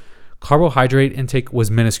nuts. Carbohydrate intake was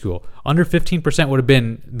minuscule. Under 15% would have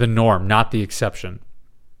been the norm, not the exception.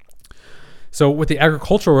 So with the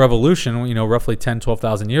agricultural revolution, roughly 10,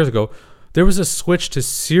 12,000 years ago, there was a switch to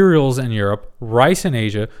cereals in Europe, rice in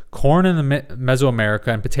Asia, corn in the Mesoamerica,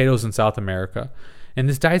 and potatoes in South America. And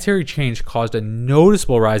this dietary change caused a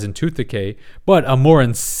noticeable rise in tooth decay, but a more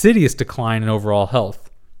insidious decline in overall health.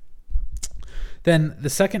 Then the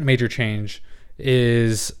second major change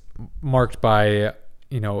is marked by,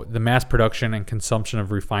 the mass production and consumption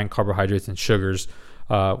of refined carbohydrates and sugars,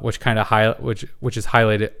 which is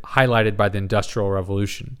highlighted by the Industrial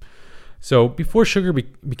Revolution. So before sugar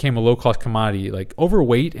became a low-cost commodity, like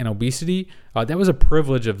overweight and obesity, that was a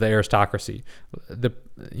privilege of the aristocracy.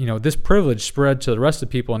 This privilege spread to the rest of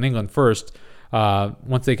the people in England first,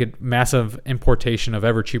 once they could massive importation of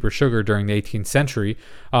ever cheaper sugar during the 18th century,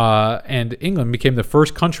 and England became the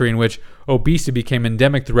first country in which obesity became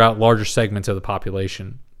endemic throughout larger segments of the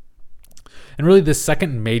population. And really, this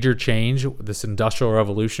second major change, this industrial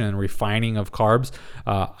revolution and refining of carbs,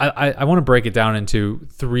 I want to break it down into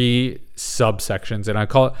three subsections, and I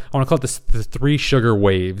want to call it the three sugar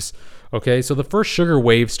waves. Okay, so the first sugar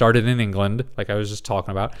wave started in England, like I was just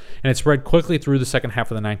talking about, and it spread quickly through the second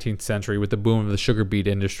half of the 19th century with the boom of the sugar beet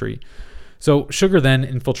industry. So sugar then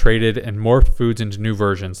infiltrated and morphed foods into new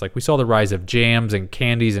versions. Like we saw the rise of jams and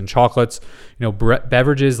candies and chocolates.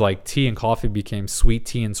 Beverages like tea and coffee became sweet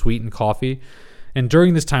tea and sweetened coffee. And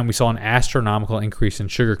during this time, we saw an astronomical increase in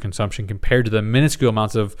sugar consumption compared to the minuscule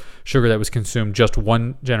amounts of sugar that was consumed just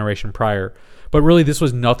one generation prior. But really, this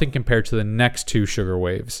was nothing compared to the next two sugar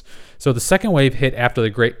waves. So the second wave hit after the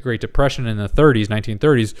Great Depression in the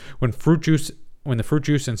 1930s, when the fruit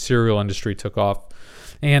juice and cereal industry took off.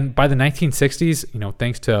 And by the 1960s,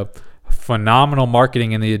 thanks to phenomenal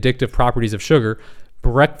marketing and the addictive properties of sugar,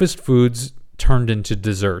 breakfast foods turned into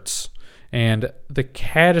desserts. And the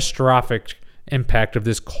catastrophic impact of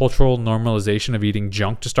this cultural normalization of eating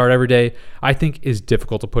junk to start every day, I think, is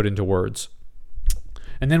difficult to put into words.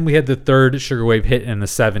 And then we had the third sugar wave hit in the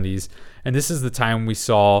 70s. And this is the time we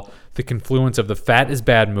saw the confluence of the fat is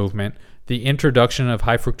bad movement, the introduction of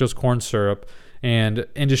high fructose corn syrup, and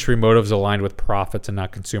industry motives aligned with profits and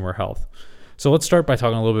not consumer health. So let's start by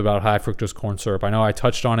talking a little bit about high fructose corn syrup. I know I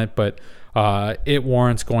touched on it, but it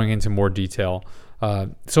warrants going into more detail.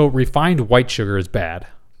 So refined white sugar is bad.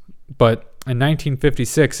 But in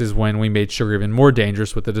 1956 is when we made sugar even more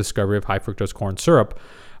dangerous with the discovery of high fructose corn syrup,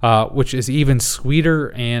 which is even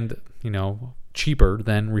sweeter and, cheaper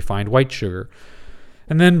than refined white sugar.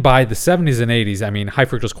 And then by the 70s and 80s, high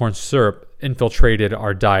fructose corn syrup infiltrated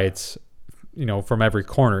our diets from every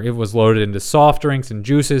corner. It was loaded into soft drinks and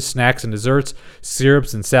juices, snacks and desserts,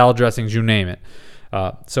 syrups and salad dressings, you name it.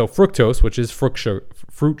 So fructose, which is fruit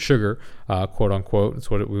sugar, quote unquote,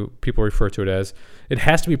 that's what people refer to it as. It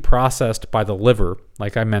has to be processed by the liver,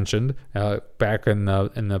 like I mentioned, back in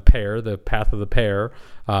the pear, the path of the pear,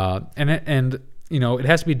 and it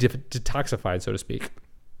has to be detoxified, so to speak.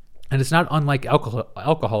 And it's not unlike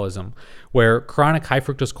alcoholism, where chronic high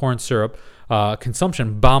fructose corn syrup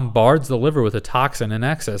consumption bombards the liver with a toxin in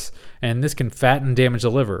excess, and this can fatten and damage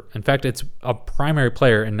the liver. In fact, it's a primary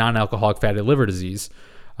player in non-alcoholic fatty liver disease.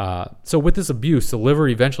 So with this abuse, the liver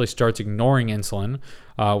eventually starts ignoring insulin,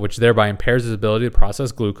 which thereby impairs its ability to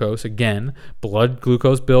process glucose. Again, blood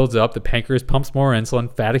glucose builds up, the pancreas pumps more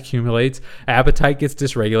insulin, fat accumulates, appetite gets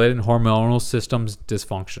dysregulated, and hormonal systems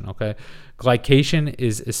dysfunction. Okay, glycation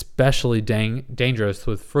is especially dangerous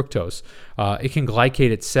with fructose. It can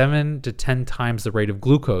glycate at 7 to 10 times the rate of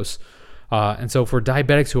glucose. And so for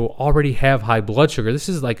diabetics who already have high blood sugar, this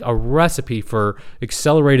is like a recipe for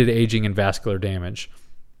accelerated aging and vascular damage.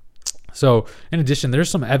 So in addition, there's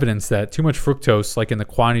some evidence that too much fructose, like in the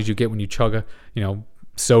quantities you get when you chug a,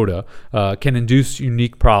 soda, can induce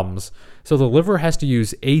unique problems. So the liver has to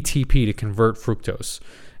use ATP to convert fructose.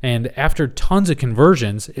 And after tons of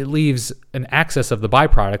conversions, it leaves an excess of the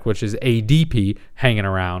byproduct, which is ADP, hanging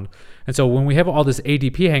around. And so when we have all this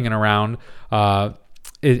ADP hanging around,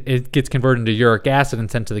 it gets converted into uric acid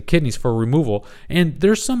and sent to the kidneys for removal. And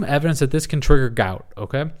there's some evidence that this can trigger gout,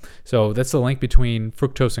 okay? So that's the link between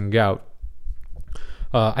fructose and gout.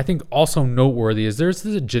 I think also noteworthy is there's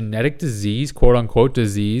this genetic disease, quote-unquote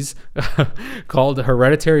disease, called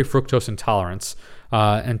hereditary fructose intolerance.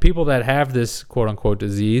 And people that have this quote-unquote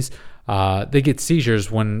disease they get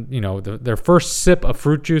seizures when, their first sip of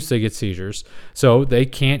fruit juice, they get seizures. So they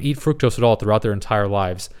can't eat fructose at all throughout their entire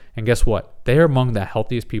lives. And guess what? They are among the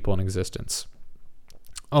healthiest people in existence.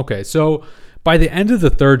 Okay, so by the end of the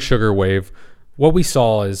third sugar wave, what we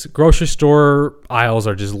saw is grocery store aisles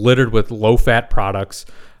are just littered with low-fat products.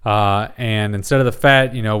 And instead of the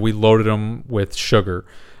fat, we loaded them with sugar.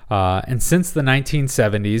 And since the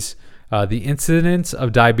 1970s, the incidence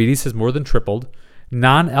of diabetes has more than tripled.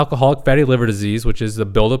 Non-alcoholic fatty liver disease, which is the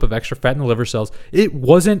buildup of extra fat in the liver cells, it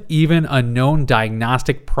wasn't even a known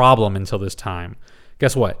diagnostic problem until this time.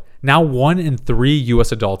 Guess what? Now 1 in 3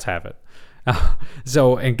 U.S. adults have it.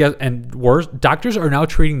 And worse, doctors are now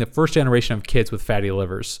treating the first generation of kids with fatty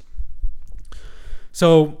livers.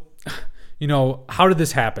 So, how did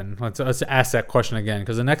this happen? Let's ask that question again,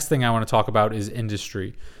 because the next thing I want to talk about is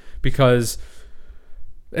industry. Because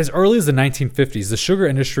as early as the 1950s, the sugar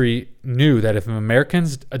industry knew that if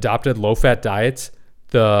Americans adopted low-fat diets,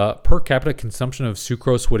 the per capita consumption of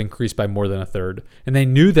sucrose would increase by more than a third. And they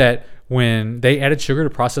knew that when they added sugar to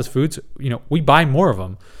processed foods, we buy more of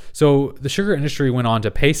them. So the sugar industry went on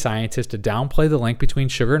to pay scientists to downplay the link between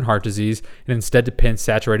sugar and heart disease and instead to pin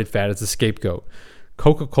saturated fat as the scapegoat.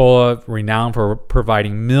 Coca-Cola, renowned for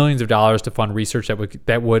providing millions of dollars to fund research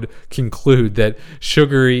that would conclude that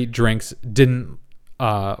sugary drinks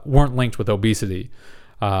weren't linked with obesity.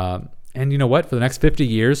 And you know what? For the next 50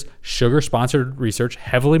 years, sugar-sponsored research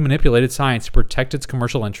heavily manipulated science to protect its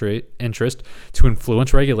commercial interest, to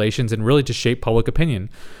influence regulations, and really to shape public opinion.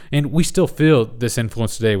 And we still feel this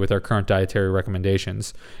influence today with our current dietary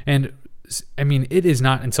recommendations. And it is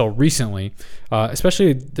not until recently,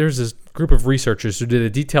 especially there's this group of researchers who did a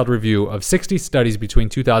detailed review of 60 studies between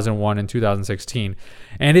 2001 and 2016,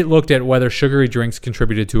 and it looked at whether sugary drinks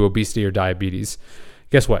contributed to obesity or diabetes.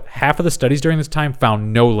 Guess what? Half of the studies during this time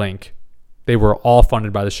found no link. They were all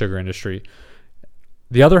funded by the sugar industry.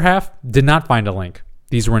 The other half did not find a link.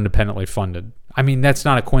 These were independently funded. That's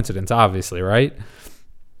not a coincidence, obviously, right?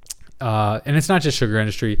 And it's not just sugar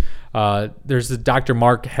industry. There's the Dr.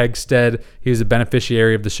 Mark Hegsted. He was a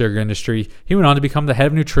beneficiary of the sugar industry. He went on to become the head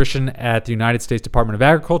of nutrition at the United States Department of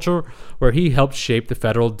Agriculture, where he helped shape the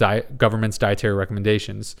federal government's dietary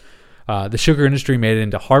recommendations. The sugar industry made it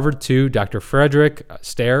into Harvard too. Dr. Frederick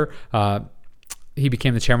Stare, he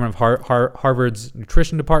became the chairman of Harvard's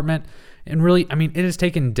nutrition department. And really, it has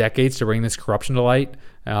taken decades to bring this corruption to light.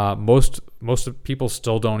 Most of people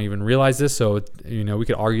still don't even realize this. So, we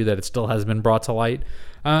could argue that it still has been brought to light.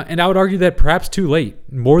 And I would argue that perhaps too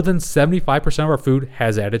late. More than 75% of our food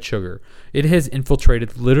has added sugar. It has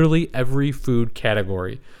infiltrated literally every food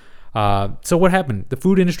category. So what happened? The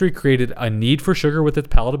food industry created a need for sugar with its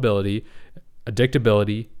palatability,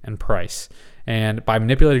 addictability, and price. And by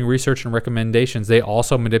manipulating research and recommendations, they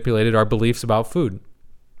also manipulated our beliefs about food.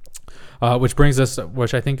 Which brings us,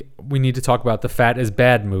 which I think we need to talk about, the fat is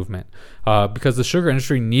bad movement. Because the sugar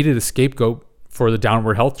industry needed a scapegoat for the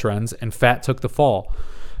downward health trends, and fat took the fall.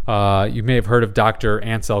 You may have heard of Dr.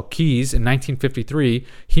 Ancel Keys. In 1953,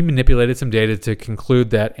 he manipulated some data to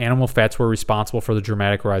conclude that animal fats were responsible for the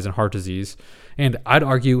dramatic rise in heart disease. And I'd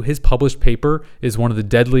argue his published paper is one of the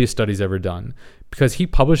deadliest studies ever done, because he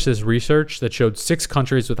published this research that showed 6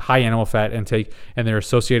 countries with high animal fat intake and their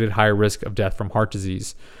associated higher risk of death from heart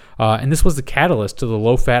disease. And this was the catalyst to the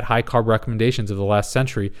low-fat, high-carb recommendations of the last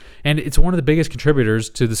century. And it's one of the biggest contributors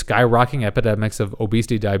to the skyrocketing epidemics of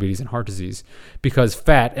obesity, diabetes, and heart disease. Because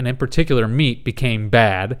fat, and in particular meat, became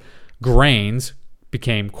bad. Grains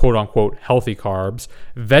became quote-unquote healthy carbs.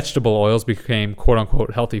 Vegetable oils became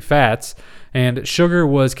quote-unquote healthy fats. And sugar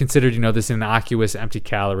was considered, this innocuous, empty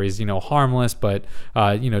calories, harmless, but,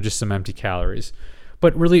 just some empty calories.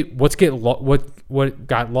 But really, what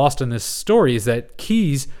got lost in this story is that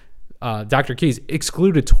Dr. Keys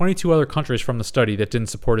excluded 22 other countries from the study that didn't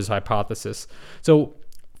support his hypothesis. So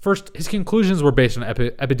first, his conclusions were based on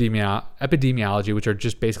epidemiology, which are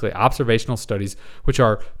just basically observational studies, which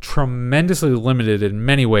are tremendously limited in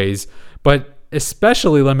many ways, but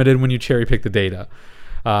especially limited when you cherry pick the data.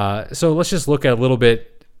 So let's just look at a little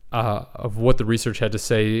bit of what the research has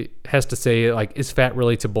to say, like, is fat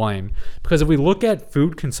really to blame? Because if we look at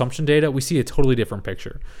food consumption data, we see a totally different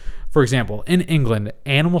picture. For example, in England,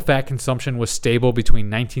 animal fat consumption was stable between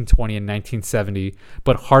 1920 and 1970,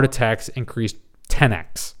 but heart attacks increased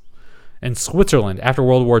 10x. In Switzerland, after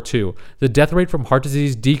World War II, the death rate from heart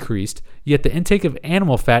disease decreased, yet the intake of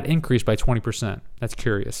animal fat increased by 20%. That's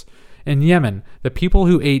curious. In Yemen, the people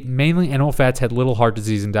who ate mainly animal fats had little heart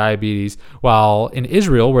disease and diabetes, while in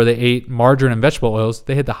Israel, where they ate margarine and vegetable oils,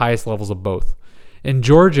 they had the highest levels of both. In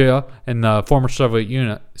Georgia, in the former Soviet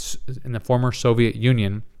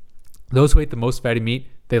Union, Those who ate the most fatty meat,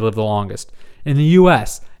 they lived the longest. In the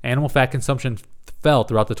U.S., animal fat consumption fell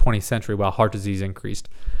throughout the 20th century while heart disease increased.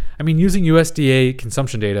 I mean, using USDA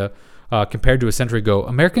consumption data compared to a century ago,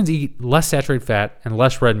 Americans eat less saturated fat and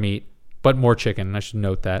less red meat, but more chicken, and I should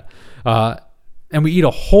note that. And we eat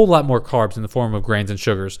a whole lot more carbs in the form of grains and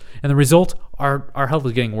sugars. And the result, our health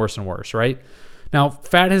is getting worse and worse, right? Now,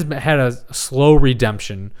 fat has had a slow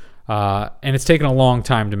redemption, and it's taken a long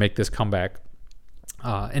time to make this comeback.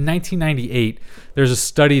 In 1998, there's a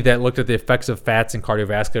study that looked at the effects of fats in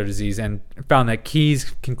cardiovascular disease and found that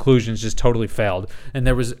Key's conclusions just totally failed, and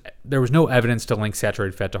there was no evidence to link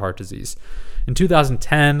saturated fat to heart disease. In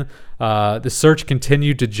 2010, the search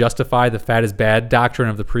continued to justify the fat is bad doctrine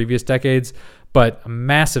of the previous decades, but a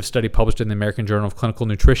massive study published in the American Journal of Clinical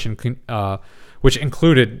Nutrition, which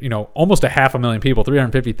included almost 500,000 people,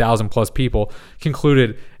 350,000 plus people,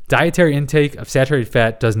 concluded dietary intake of saturated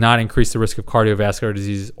fat does not increase the risk of cardiovascular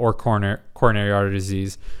disease or coronary artery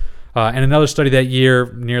disease. And another study that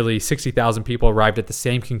year, nearly 60,000 people arrived at the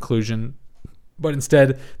same conclusion, but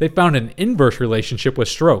instead they found an inverse relationship with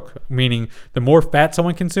stroke, meaning the more fat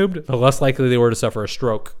someone consumed, the less likely they were to suffer a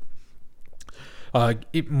stroke.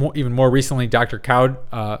 Even more recently, Dr.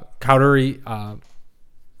 Cowdery,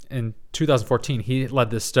 in 2014, he led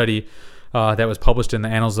this study that was published in the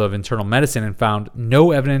Annals of Internal Medicine and found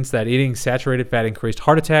no evidence that eating saturated fat increased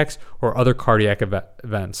heart attacks or other cardiac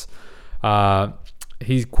events.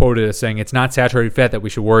 He's quoted as saying, "It's not saturated fat that we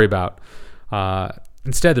should worry about."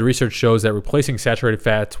 Instead, the research shows that replacing saturated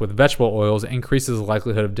fats with vegetable oils increases the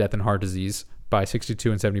likelihood of death and heart disease by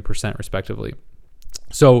 62 and 70% respectively.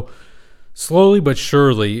 So slowly but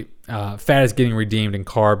surely, fat is getting redeemed and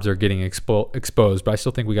carbs are getting exposed, but I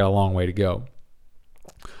still think we got a long way to go.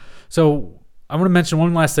 So I want to mention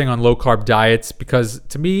one last thing on low-carb diets, because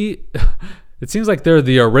to me, it seems like they're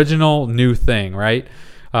the original new thing, right?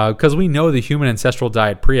 Because we know the human ancestral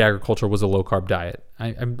diet pre-agriculture was a low-carb diet.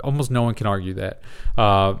 Almost no one can argue that.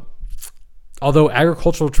 Although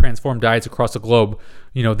agricultural transformed diets across the globe,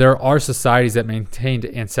 there are societies that maintained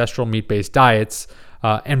ancestral meat-based diets,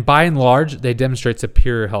 and by and large, they demonstrate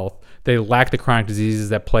superior health. They lack the chronic diseases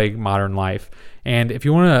that plague modern life. And if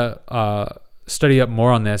you want to study up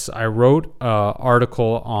more on this, I wrote an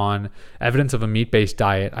article on evidence of a meat-based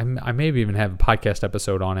diet. I maybe even have a podcast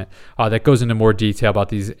episode on it that goes into more detail about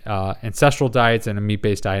these ancestral diets and a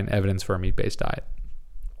meat-based diet and evidence for a meat-based diet.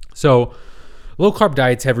 So low-carb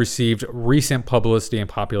diets have received recent publicity and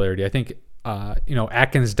popularity. I think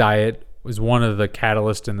Atkins diet was one of the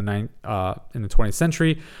catalysts in the 20th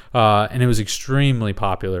century, and it was extremely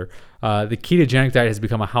popular. The ketogenic diet has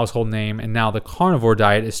become a household name, and now the carnivore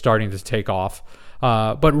diet is starting to take off.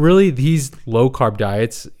 But really, these low-carb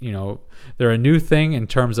diets, they're a new thing in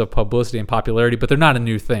terms of publicity and popularity, but they're not a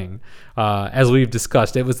new thing. As we've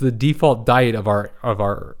discussed, it was the default diet of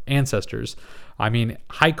our ancestors. I mean,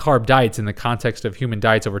 high-carb diets in the context of human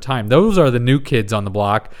diets over time, those are the new kids on the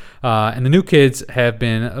block, and the new kids have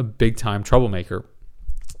been a big-time troublemaker.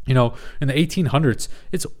 In the 1800s,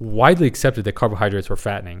 it's widely accepted that carbohydrates were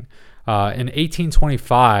fattening. In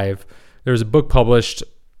 1825, there was a book published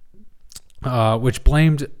which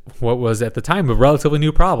blamed what was at the time a relatively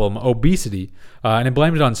new problem, obesity, and it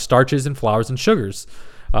blamed it on starches and flours and sugars.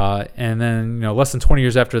 And then, less than 20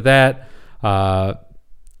 years after that,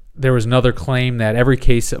 there was another claim that every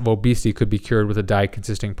case of obesity could be cured with a diet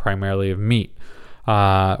consisting primarily of meat.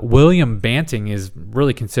 William Banting is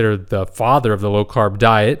really considered the father of the low-carb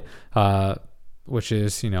diet, which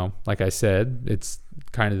is, like I said, it's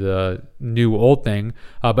kind of the new old thing,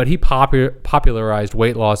 but he popularized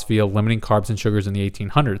weight loss via limiting carbs and sugars in the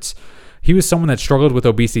 1800s. He was someone that struggled with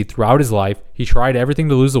obesity throughout his life. He tried everything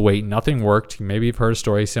to lose the weight. Nothing worked. Maybe you've heard a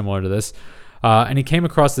story similar to this. And he came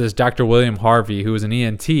across this Dr. William Harvey, who was an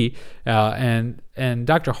ENT, and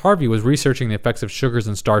Dr. Harvey was researching the effects of sugars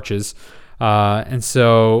and starches. And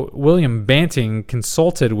so William Banting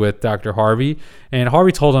consulted with Dr. Harvey, and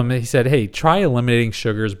Harvey told him, he said, "Hey, try eliminating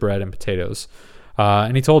sugars, bread, and potatoes."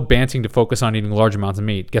 And he told Banting to focus on eating large amounts of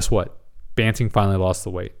meat. Guess what? Banting finally lost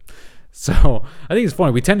the weight. So I think it's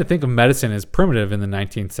funny. We tend to think of medicine as primitive in the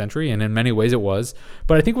 19th century, and in many ways it was.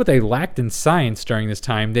 But I think what they lacked in science during this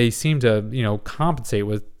time, they seemed to, compensate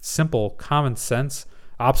with simple common sense,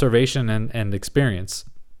 observation, and experience.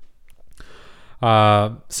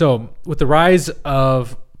 So with the rise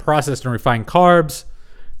of processed and refined carbs,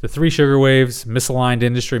 the three sugar waves, misaligned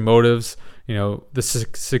industry motives, the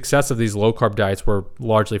success of these low-carb diets were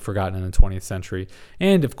largely forgotten in the 20th century.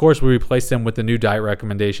 And, of course, we replaced them with the new diet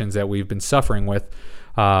recommendations that we've been suffering with.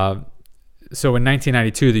 So in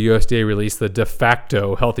 1992, the USDA released the de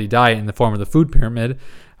facto healthy diet in the form of the food pyramid.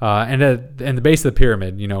 And the base of the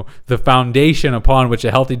pyramid, the foundation upon which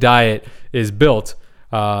a healthy diet is built,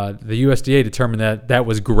 the USDA determined that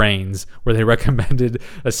was grains, where they recommended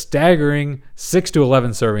a staggering 6 to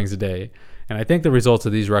 11 servings a day. And I think the results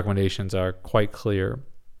of these recommendations are quite clear.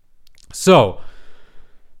 So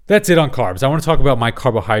that's it on carbs. I want to talk about my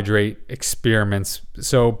carbohydrate experiments.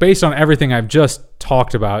 So based on everything I've just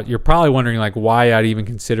talked about, you're probably wondering why I'd even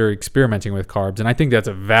consider experimenting with carbs. And I think that's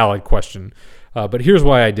a valid question. But here's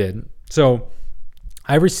why I did. So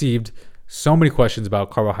I received so many questions about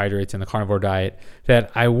carbohydrates in the carnivore diet that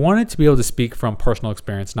I wanted to be able to speak from personal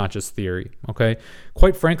experience, not just theory. Okay.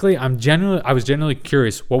 Quite frankly, I was genuinely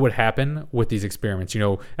curious what would happen with these experiments.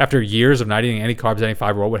 After years of not eating any carbs, any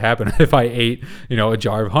fiber, what would happen if I ate, a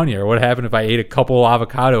jar of honey, or what happened if I ate a couple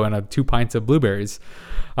avocado and 2 pints of blueberries?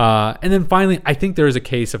 And then finally, I think there is a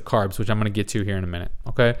case of carbs, which I'm going to get to here in a minute.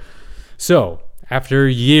 Okay. So after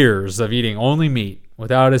years of eating only meat,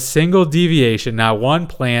 without a single deviation, not one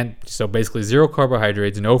plant, so basically 0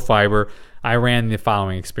 carbohydrates, no fiber, I ran the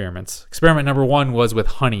following experiments. Experiment number 1 was with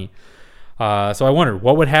honey. So I wondered,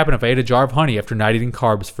 what would happen if I ate a jar of honey after not eating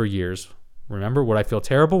carbs for years? Remember, would I feel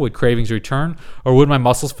terrible? Would cravings return? Or would my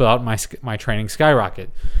muscles fill out and my training skyrocket?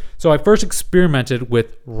 So I first experimented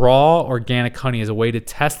with raw organic honey as a way to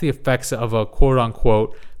test the effects of a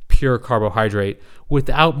quote-unquote pure carbohydrate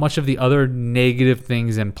without much of the other negative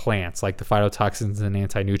things in plants, like the phytotoxins and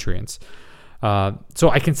anti-nutrients. So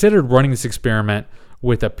I considered running this experiment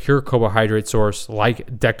with a pure carbohydrate source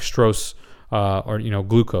like dextrose or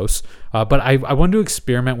glucose, but I wanted to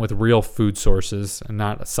experiment with real food sources and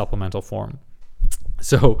not a supplemental form.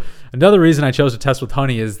 So another reason I chose to test with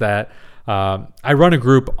honey is that I run a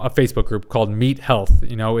Facebook group called Meat Health.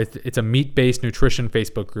 It's a meat-based nutrition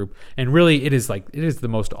Facebook group, and really it is the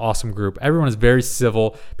most awesome group. Everyone is very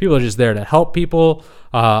civil. People are just there to help people.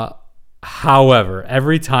 However,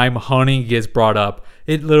 every time honey gets brought up,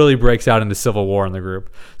 it literally breaks out into civil war in the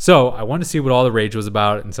group. So I wanted to see what all the rage was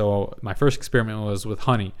about, and so my first experiment was with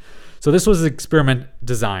honey. So this was the experiment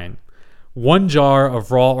design. 1 jar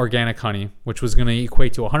of raw organic honey, which was going to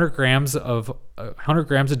equate to 100 grams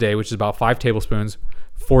a day, which is about 5 tablespoons,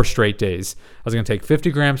 4 straight days. I was going to take 50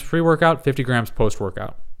 grams pre-workout, 50 grams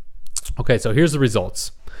post-workout. Okay, so here's the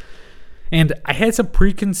results. And I had some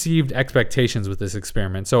preconceived expectations with this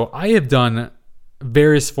experiment. So I have done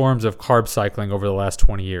various forms of carb cycling over the last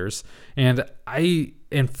 20 years. And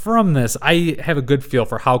from this, I have a good feel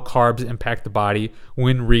for how carbs impact the body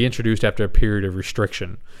when reintroduced after a period of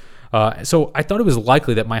restriction. So I thought it was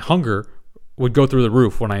likely that my hunger would go through the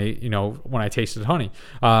roof when I tasted honey.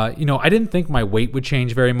 I didn't think my weight would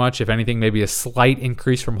change very much. If anything, maybe a slight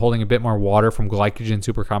increase from holding a bit more water from glycogen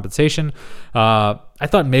supercompensation. I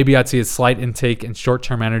thought maybe I'd see a slight intake in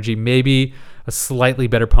short-term energy, maybe a slightly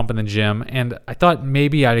better pump in the gym. And I thought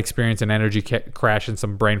maybe I'd experience an energy crash and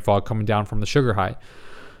some brain fog coming down from the sugar high.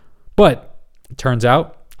 But it turns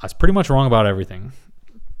out I was pretty much wrong about everything.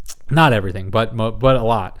 Not everything, but a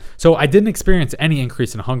lot. So I didn't experience any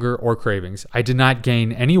increase in hunger or cravings. I did not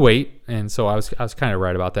gain any weight, and so I was kind of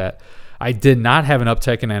right about that. I did not have an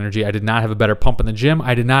uptick in energy. I did not have a better pump in the gym.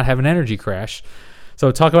 I did not have an energy crash.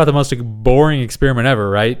 So talk about the most boring experiment ever,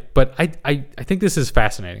 right? But I think this is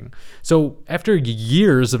fascinating. So after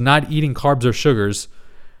years of not eating carbs or sugars,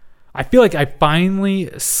 I feel like I finally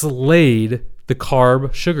slayed the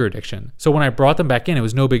carb sugar addiction. So when I brought them back in, it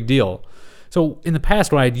was no big deal. So in the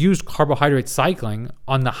past, when I'd used carbohydrate cycling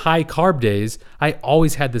on the high carb days, I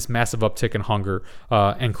always had this massive uptick in hunger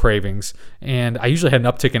and cravings. And I usually had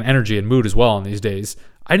an uptick in energy and mood as well on these days.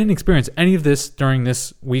 I didn't experience any of this during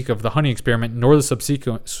this week of the honey experiment, nor the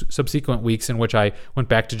subsequent weeks in which I went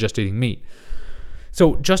back to just eating meat.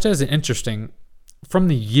 So just as interesting, from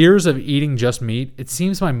the years of eating just meat, it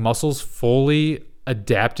seems my muscles fully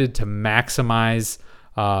adapted to maximize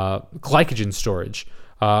glycogen storage.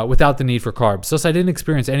 Without the need for carbs. Thus, I didn't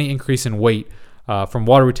experience any increase in weight from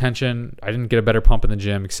water retention. I didn't get a better pump in the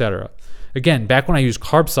gym, etc. Again, back when I used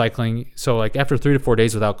carb cycling, so after 3 to 4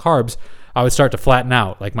 days without carbs, I would start to flatten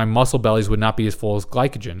out. My muscle bellies would not be as full as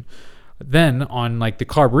glycogen. Then on the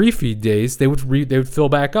carb refeed days, they would fill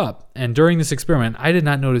back up. And during this experiment, I did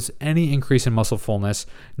not notice any increase in muscle fullness,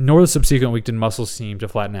 nor the subsequent week did muscles seem to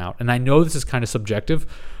flatten out. And I know this is kind of subjective,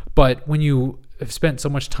 but when you have spent so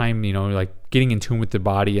much time, getting in tune with the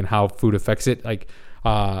body and how food affects it,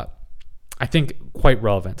 I think quite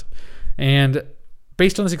relevant. And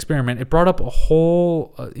based on this experiment, it brought up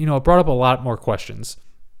it brought up a lot more questions.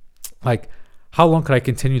 How long could I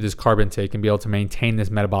continue this carb intake and be able to maintain this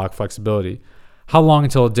metabolic flexibility? How long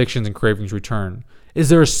until addictions and cravings return? Is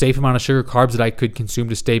there a safe amount of sugar carbs that I could consume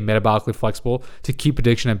to stay metabolically flexible, to keep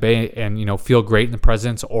addiction at bay and, feel great in the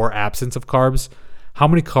presence or absence of carbs? How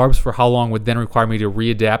many carbs for how long would then require me to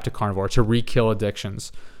readapt to carnivore, to re-kill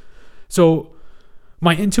addictions? So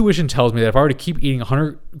my intuition tells me that if I were to keep eating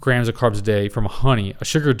 100 grams of carbs a day from honey, a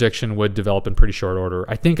sugar addiction would develop in pretty short order.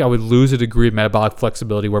 I think I would lose a degree of metabolic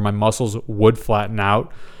flexibility where my muscles would flatten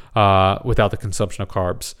out without the consumption of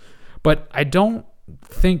carbs. But I don't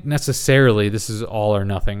think necessarily this is all or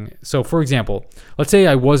nothing. So for example, let's say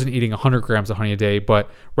I wasn't eating 100 grams of honey a day, but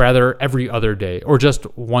rather every other day or just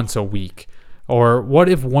once a week. Or what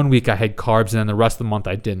if 1 week I had carbs and then the rest of the month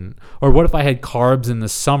I didn't? Or what if I had carbs in the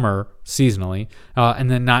summer seasonally and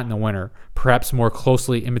then not in the winter? Perhaps more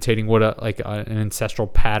closely imitating what an ancestral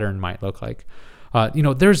pattern might look like.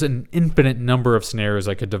 There's an infinite number of scenarios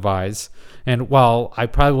I could devise. And while I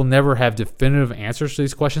probably will never have definitive answers to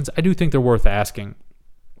these questions, I do think they're worth asking.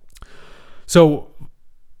 So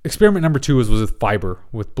experiment number 2 was with fiber,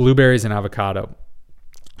 with blueberries and avocado.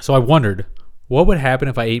 So I wondered, what would happen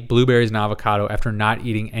if I ate blueberries and avocado after not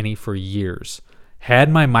eating any for years? Had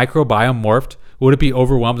my microbiome morphed? Would it be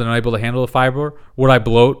overwhelmed and unable to handle the fiber? Would I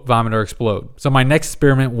bloat, vomit, or explode? So my next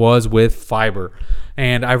experiment was with fiber.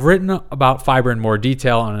 And I've written about fiber in more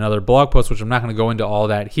detail on another blog post, which I'm not going to go into all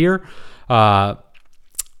that here.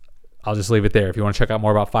 I'll just leave it there. If you want to check out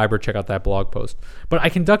more about fiber, check out that blog post. But I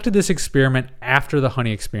conducted this experiment after the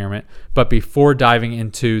honey experiment, but before diving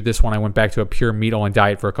into this one, I went back to a pure meat-only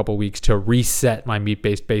diet for a couple weeks to reset my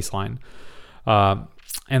meat-based baseline.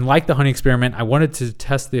 And like the honey experiment, I wanted to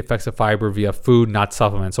test the effects of fiber via food, not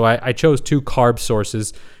supplements. So I chose 2 carb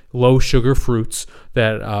sources, low-sugar fruits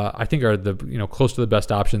that I think are close to the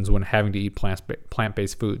best options when having to eat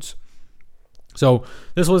plant-based foods. So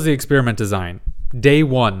this was the experiment design. Day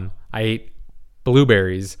 1, I ate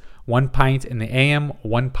blueberries, 1 pint in the AM,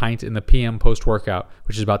 1 pint in the PM post-workout,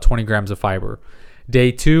 which is about 20 grams of fiber.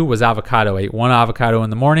 Day 2 was avocado. I ate 1 avocado in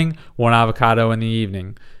the morning, 1 avocado in the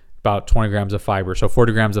evening, about 20 grams of fiber. So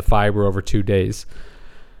 40 grams of fiber over 2 days.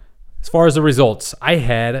 As far as the results, I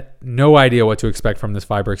had no idea what to expect from this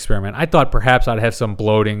fiber experiment. I thought perhaps I'd have some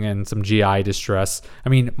bloating and some GI distress. I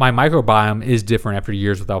mean, my microbiome is different after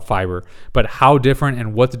years without fiber, but how different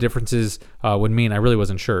and what the differences would mean, I really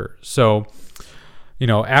wasn't sure. So,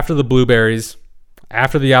 after the blueberries,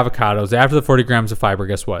 after the avocados, after the 40 grams of fiber,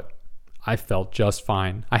 guess what? I felt just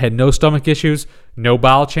fine. I had no stomach issues, no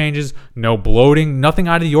bowel changes, no bloating, nothing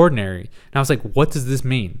out of the ordinary. And I was like, what does this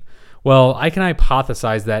mean? Well, I can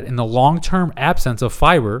hypothesize that in the long-term absence of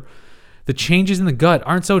fiber, the changes in the gut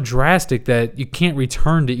aren't so drastic that you can't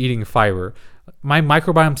return to eating fiber. My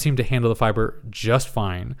microbiome seemed to handle the fiber just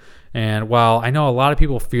fine. And while I know a lot of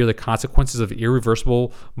people fear the consequences of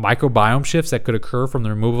irreversible microbiome shifts that could occur from the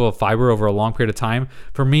removal of fiber over a long period of time,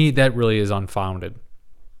 for me, that really is unfounded.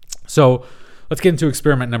 So let's get into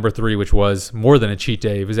experiment number 3, which was more than a cheat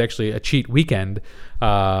day. It was actually a cheat weekend.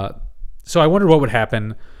 So I wondered what would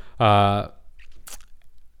happen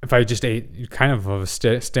if I just ate kind of a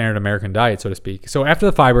standard American diet, so to speak. So after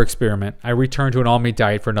the fiber experiment, I returned to an all-meat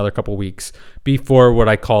diet for another couple weeks before what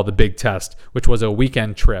I call the big test, which was a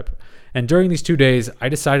weekend trip. And during these 2 days, I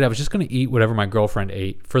decided I was just going to eat whatever my girlfriend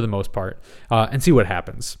ate for the most part and see what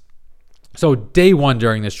happens. So day 1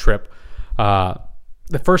 during this trip,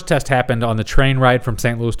 the first test happened on the train ride from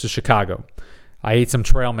St. Louis to Chicago. I ate some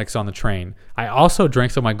trail mix on the train. I also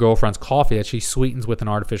drank some of my girlfriend's coffee that she sweetens with an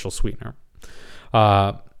artificial sweetener.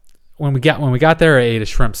 When we got there, I ate a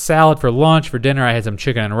shrimp salad for lunch. For dinner, I had some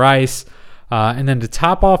chicken and rice. And then to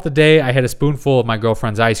top off the day, I had a spoonful of my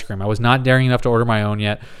girlfriend's ice cream. I was not daring enough to order my own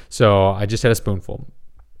yet, so I just had a spoonful.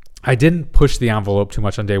 I didn't push the envelope too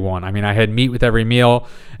much on day 1. I mean, I had meat with every meal,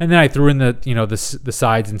 and then I threw in the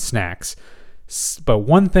sides and snacks. But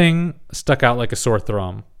one thing stuck out like a sore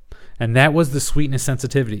thumb, and that was the sweetness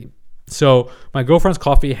sensitivity. So my girlfriend's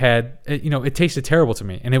coffee had, it tasted terrible to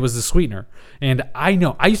me, and it was the sweetener. And I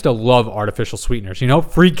know, I used to love artificial sweeteners,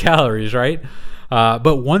 free calories, right?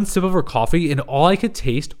 But one sip of her coffee, and all I could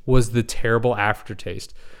taste was the terrible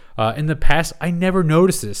aftertaste. In the past, I never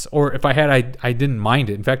noticed this, or if I had, I didn't mind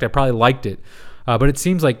it. In fact, I probably liked it. But it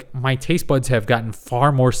seems like my taste buds have gotten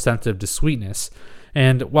far more sensitive to sweetness.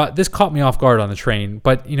 And while this caught me off guard on the train,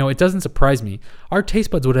 but it doesn't surprise me. Our taste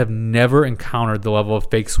buds would have never encountered the level of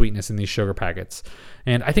fake sweetness in these sugar packets.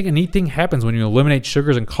 And I think a neat thing happens when you eliminate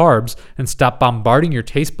sugars and carbs and stop bombarding your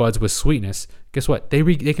taste buds with sweetness. Guess what? They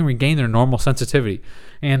can regain their normal sensitivity.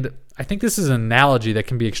 And I think this is an analogy that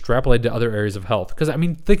can be extrapolated to other areas of health. Because,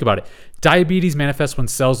 think about it. Diabetes manifests when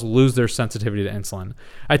cells lose their sensitivity to insulin.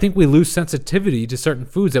 I think we lose sensitivity to certain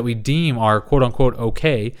foods that we deem are quote-unquote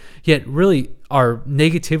okay, yet really are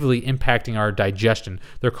negatively impacting our digestion.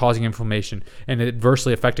 They're causing inflammation and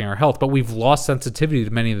adversely affecting our health, but we've lost sensitivity to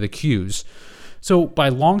many of the cues. So by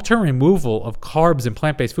long-term removal of carbs and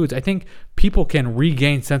plant-based foods, I think people can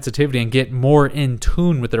regain sensitivity and get more in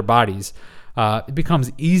tune with their bodies. It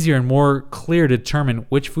becomes easier and more clear to determine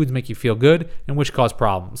which foods make you feel good and which cause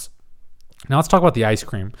problems. Now let's talk about the ice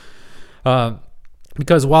cream.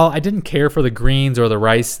 Because while I didn't care for the greens or the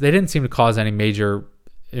rice, they didn't seem to cause any major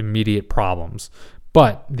immediate problems.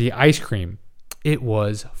 But the ice cream, it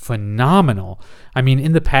was phenomenal. I mean,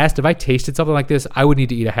 in the past, if I tasted something like this, I would need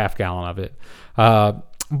to eat a half gallon of it.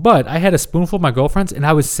 But I had a spoonful of my girlfriend's and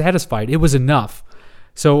I was satisfied. It was enough.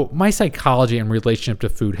 So my psychology and relationship to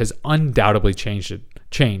food has undoubtedly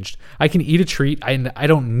changed. I can eat a treat and I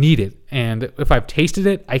don't need it. And if I've tasted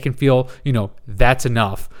it, I can feel, that's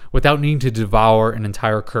enough without needing to devour an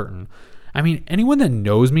entire curtain. I mean, anyone that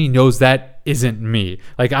knows me knows that isn't me.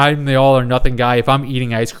 Like, I'm the all or nothing guy. If I'm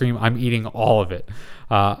eating ice cream, I'm eating all of it.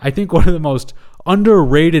 I think one of the most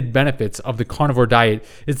underrated benefits of the carnivore diet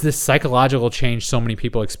is this psychological change so many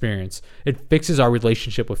people experience. It fixes our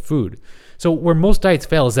relationship with food. So where most diets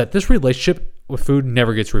fail is that this relationship with food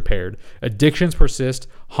never gets repaired. Addictions persist,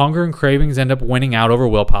 hunger and cravings end up winning out over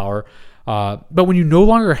willpower. But when you no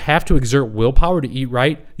longer have to exert willpower to eat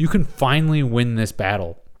right, you can finally win this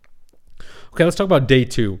battle. Okay, let's talk about day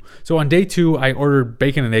 2. So on day 2, I ordered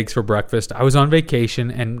bacon and eggs for breakfast. I was on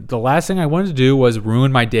vacation, and the last thing I wanted to do was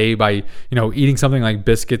ruin my day by, eating something like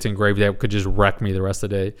biscuits and gravy that could just wreck me the rest of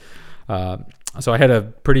the day. So I had a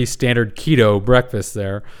pretty standard keto breakfast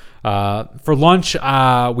there. For lunch,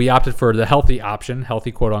 we opted for the healthy option,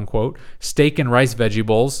 healthy quote unquote, steak and rice veggie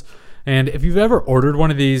bowls. And if you've ever ordered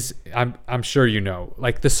one of these, I'm sure you know,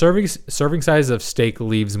 like the serving size of steak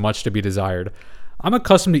leaves much to be desired. I'm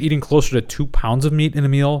accustomed to eating closer to 2 pounds of meat in a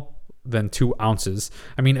meal than 2 ounces.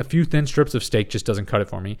 I mean, a few thin strips of steak just doesn't cut it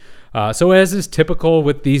for me. So as is typical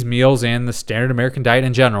with these meals and the standard American diet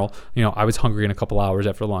in general, I was hungry in a couple hours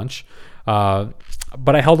after lunch.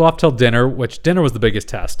 But I held off till dinner, which dinner was the biggest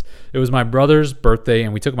test. It was my brother's birthday,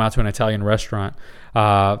 and we took him out to an Italian restaurant.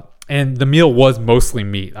 And the meal was mostly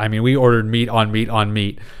meat. I mean, we ordered meat on meat on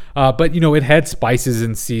meat. But, it had spices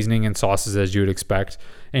and seasoning and sauces as you would expect.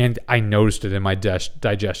 And I noticed it in my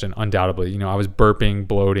digestion, undoubtedly. I was burping,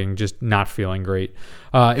 bloating, just not feeling great.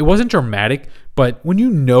 It wasn't dramatic, but when you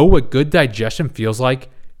know what good digestion feels like,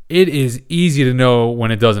 it is easy to know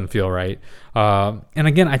when it doesn't feel right. And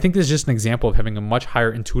again, I think this is just an example of having a much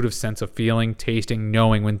higher intuitive sense of feeling, tasting,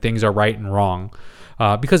 knowing when things are right and wrong.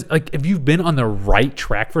 Because if you've been on the right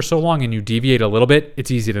track for so long and you deviate a little bit,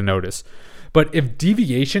 it's easy to notice. But if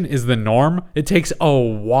deviation is the norm, it takes a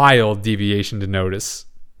wild deviation to notice.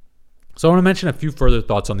 So I want to mention a few further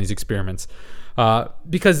thoughts on these experiments.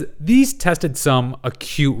 Because these tested some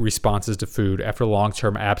acute responses to food after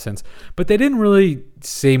long-term absence, but they didn't really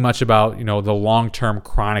say much about, the long-term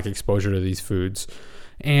chronic exposure to these foods.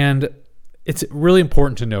 And it's really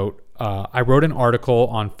important to note, I wrote an article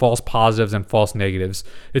on false positives and false negatives.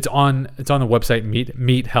 It's on the website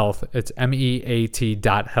Meat Health. It's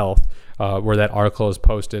MEAT.health, where that article is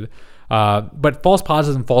posted. But false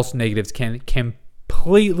positives and false negatives can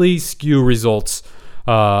completely skew results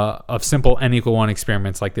of simple N=1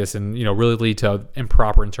 experiments like this, and really lead to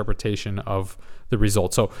improper interpretation of the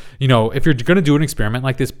results. So if you're going to do an experiment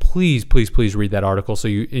like this, please read that article so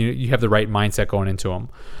you have the right mindset going into them.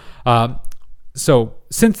 So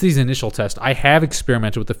since these initial tests, I have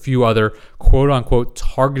experimented with a few other quote unquote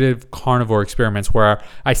targeted carnivore experiments where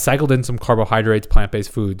I cycled in some carbohydrates,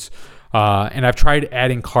 plant-based foods. And I've tried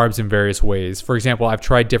adding carbs in various ways. For example, I've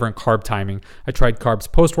tried different carb timing. I tried carbs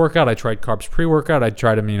post-workout. I tried carbs pre-workout. I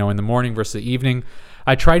tried them, in the morning versus the evening.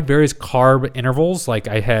 I tried various carb intervals. Like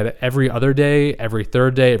I had every other day, every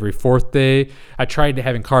third day, every fourth day. I tried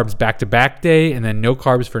having carbs back-to-back day and then no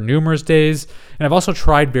carbs for numerous days. And I've also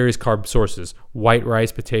tried various carb sources: white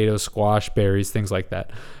rice, potatoes, squash, berries, things like that.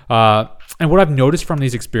 And what I've noticed from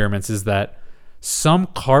these experiments is that some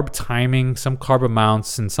carb timing, some carb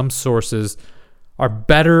amounts, and some sources are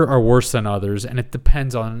better or worse than others, and it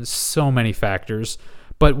depends on so many factors.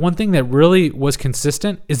 But one thing that really was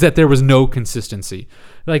consistent is that there was no consistency.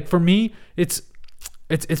 Like for me, it's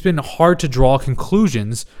been hard to draw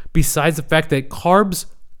conclusions besides the fact that carbs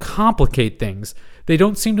complicate things. They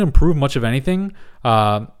don't seem to improve much of anything,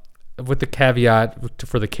 with the caveat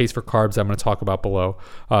for the case for carbs I'm going to talk about below.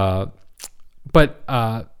 But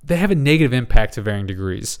they have a negative impact to varying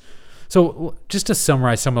degrees. So just to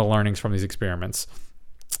summarize some of the learnings from these experiments,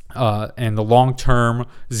 and the long-term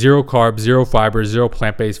zero carb, zero fiber, zero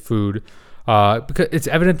plant-based food, because it's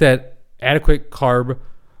evident that adequate carb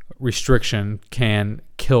restriction can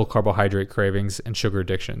kill carbohydrate cravings and sugar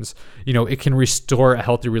addictions. It can restore a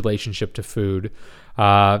healthy relationship to food.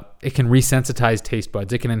 It can resensitize taste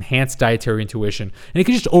buds. It can enhance dietary intuition. And it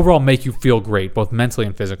can just overall make you feel great, both mentally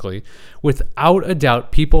and physically. Without a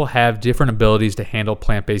doubt, people have different abilities to handle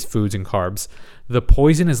plant-based foods and carbs. The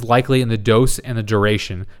poison is likely in the dose and the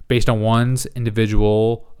duration based on one's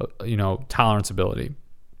individual, tolerance ability.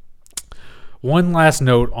 One last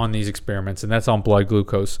note on these experiments, and that's on blood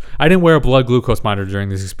glucose. I didn't wear a blood glucose monitor during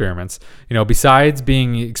these experiments. Besides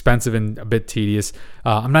being expensive and a bit tedious,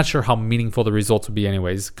 I'm not sure how meaningful the results would be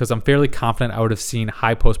anyways, because I'm fairly confident I would have seen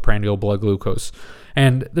high postprandial blood glucose.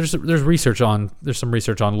 And there's some research on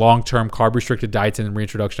long-term carb-restricted diets and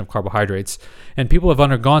reintroduction of carbohydrates. And people who have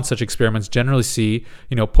undergone such experiments generally see,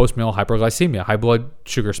 post-meal hyperglycemia, high blood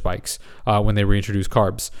sugar spikes when they reintroduce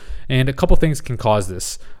carbs. And a couple things can cause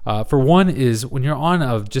this. For one is when you're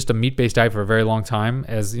on just a meat-based diet for a very long time,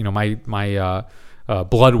 as my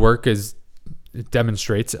blood work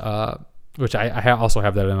demonstrates. Which I also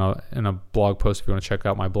have that in a blog post if you want to check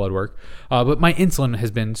out my blood work. But my insulin has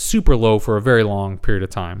been super low for a very long period of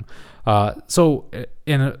time. So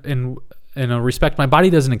in a respect, my body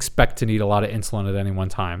doesn't expect to need a lot of insulin at any one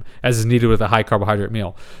time, as is needed with a high carbohydrate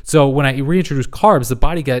meal. So when I reintroduce carbs, the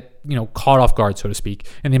body get caught off guard, so to speak,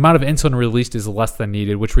 and the amount of insulin released is less than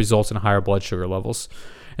needed, which results in higher blood sugar levels.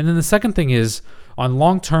 And then the second thing is, on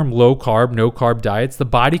long-term low-carb, no-carb diets, the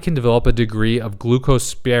body can develop a degree of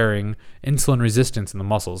glucose-sparing insulin resistance in the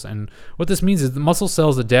muscles. And what this means is the muscle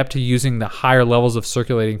cells adapt to using the higher levels of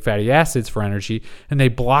circulating fatty acids for energy, and they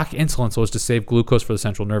block insulin so as to save glucose for the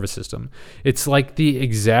central nervous system. It's like the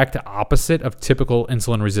exact opposite of typical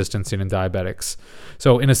insulin resistance in diabetics.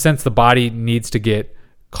 So in a sense, the body needs to get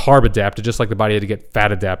carb adapted, just like the body had to get fat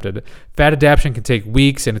adapted. Fat adaptation can take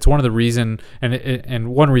weeks, and it's one of the reason, and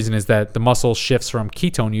one reason is that the muscle shifts from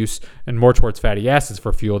ketone use and more towards fatty acids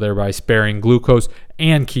for fuel, thereby sparing glucose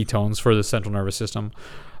and ketones for the central nervous system.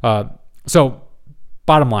 So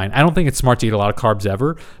bottom line, I don't think it's smart to eat a lot of carbs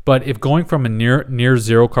ever, but if going from a near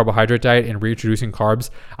zero carbohydrate diet and reintroducing carbs,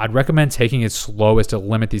 I'd recommend taking it slow as to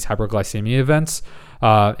limit these hyperglycemia events.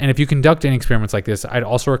 And if you conduct any experiments like this, I'd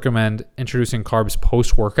also recommend introducing carbs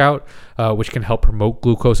post-workout, which can help promote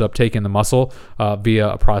glucose uptake in the muscle via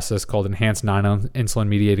a process called enhanced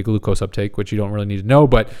non-insulin-mediated glucose uptake, which you don't really need to know,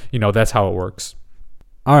 but that's how it works.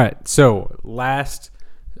 All right, so last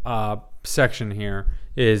section here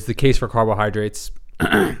is the case for carbohydrates.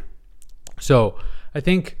 So I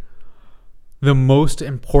think the most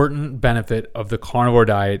important benefit of the carnivore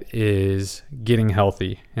diet is getting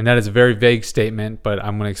healthy. And that is a very vague statement, but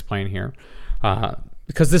I'm going to explain here.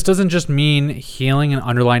 Because this doesn't just mean healing an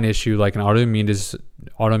underlying issue like an autoimmune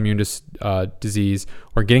disease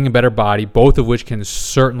or getting a better body, both of which can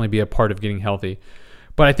certainly be a part of getting healthy.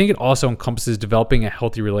 But I think it also encompasses developing a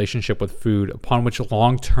healthy relationship with food upon which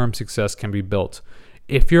long-term success can be built.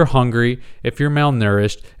 If you're hungry, if you're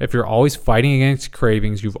malnourished, if you're always fighting against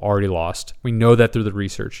cravings, you've already lost. We know that through the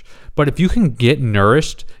research. But if you can get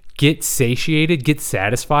nourished, get satiated, get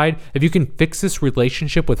satisfied, if you can fix this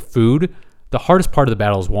relationship with food, the hardest part of the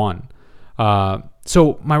battle is won.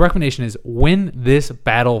 So my recommendation is win this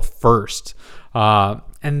battle first. And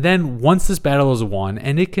then once this battle is won,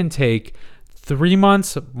 and it can take 3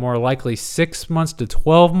 months, more likely 6 months to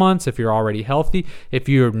 12 months if you're already healthy. If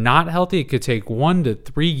you're not healthy, it could take 1 to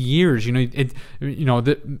 3 years.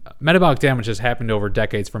 The metabolic damage has happened over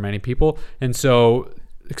decades for many people, and so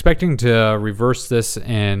expecting to reverse this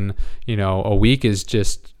in a week is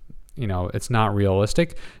just it's not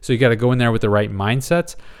realistic. So you got to go in there with the right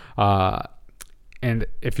mindset. And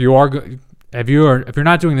if you're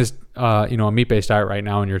not doing this, a meat-based diet right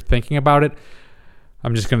now, and you're thinking about it,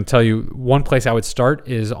 I'm just going to tell you one place I would start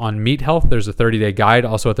is on Meat Health. There's a 30-day guide,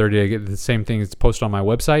 also a 30-day, the same thing is posted on my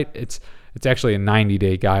website. It's actually a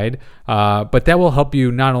 90-day guide, but that will help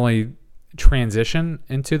you not only transition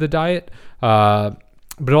into the diet,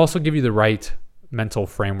 but also give you the right mental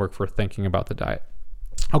framework for thinking about the diet.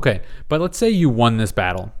 Okay, but let's say you won this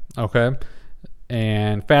battle, okay?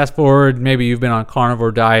 And fast forward, maybe you've been on a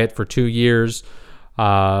carnivore diet for 2 years,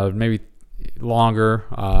 maybe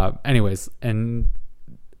longer. Anyways, and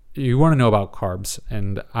you want to know about carbs,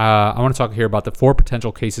 and I want to talk here about the 4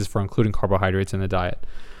 potential cases for including carbohydrates in the diet.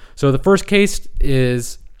 So the first case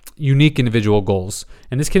is unique individual goals,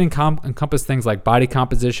 and this can encompass things like body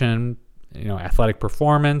composition, athletic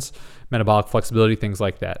performance, metabolic flexibility, things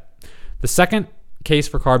like that. The second case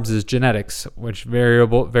for carbs is genetics, which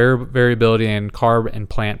variability in carb and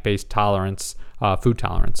plant-based tolerance, food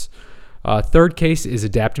tolerance. Third case is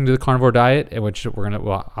adapting to the carnivore diet, in which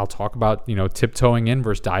I'll talk about, tiptoeing in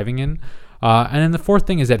versus diving in. And then the fourth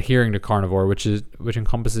thing is adhering to carnivore, which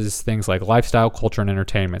encompasses things like lifestyle, culture, and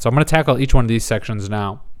entertainment. So I'm going to tackle each one of these sections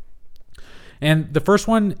now. And the first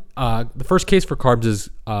one, the first case for carbs is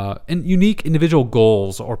unique individual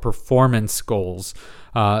goals or performance goals.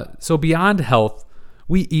 So beyond health,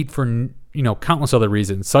 we eat for countless other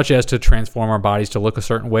reasons, such as to transform our bodies to look a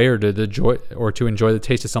certain way or to enjoy the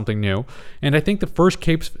taste of something new. And I think the first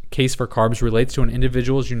case for carbs relates to an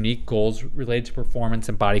individual's unique goals related to performance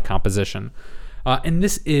and body composition. And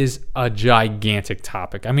this is a gigantic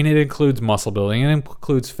topic. I mean, it includes muscle building, it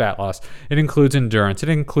includes fat loss, it includes endurance, it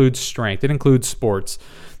includes strength, it includes sports.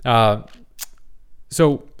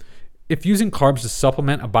 So if using carbs to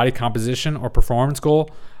supplement a body composition or performance goal,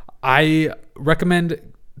 I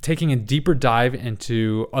recommend taking a deeper dive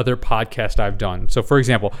into other podcasts I've done. So for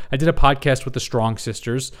example, I did a podcast with the Strong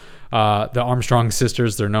Sisters, the Armstrong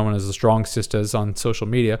Sisters. They're known as the Strong Sisters on social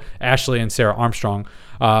media, Ashley and Sarah Armstrong,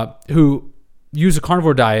 who use a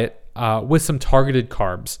carnivore diet with some targeted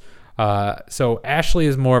carbs. So Ashley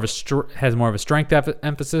is has more of a strength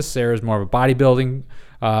emphasis. Sarah is more of a bodybuilding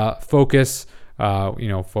focus.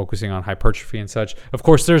 Focusing on hypertrophy and such. Of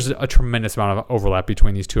course, there's a tremendous amount of overlap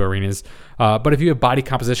between these two arenas. But if you have body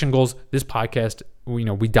composition goals, this podcast, we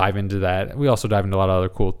dive into that. We also dive into a lot of other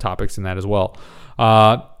cool topics in that as well.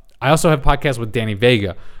 I also have a podcast with Danny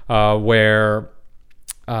Vega, where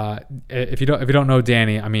if you don't know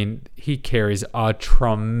Danny, I mean, he carries a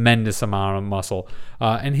tremendous amount of muscle,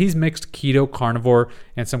 and he's mixed keto, carnivore,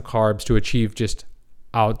 and some carbs to achieve just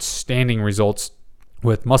outstanding results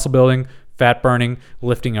with muscle building, fat burning,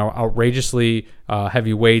 lifting outrageously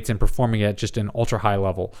heavy weights, and performing at just an ultra high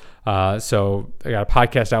level. So I got a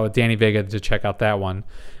podcast out with Danny Vega to check out that one.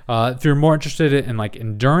 If you're more interested in like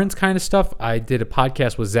endurance kind of stuff, I did a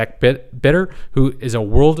podcast with Zach Bitter, who is a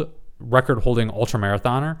world record holding ultra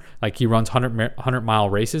marathoner. Like, he runs 100 mile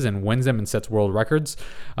races and wins them and sets world records.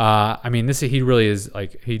 I mean, he really is,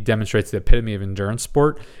 like, he demonstrates the epitome of endurance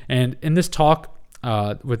sport. And in this talk,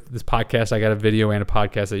 with this podcast, I got a video and a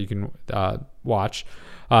podcast that you can watch.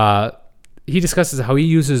 He discusses how he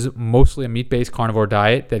uses mostly a meat-based carnivore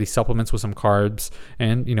diet that he supplements with some carbs,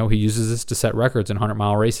 and he uses this to set records in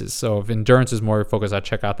 100-mile races. So if endurance is more your focus, I'd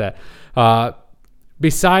check out that.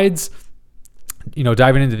 Besides,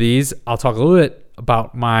 diving into these, I'll talk a little bit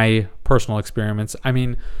about my personal experiments. I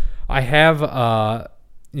mean, I have how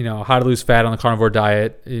to lose fat on the carnivore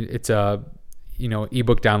diet. It's a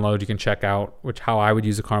ebook download you can check out, how I would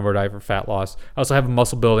use a carnivore diet for fat loss. I also have a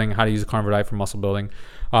muscle building, how to use a carnivore diet for muscle building.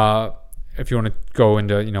 If you want to go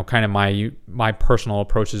into, kind of my personal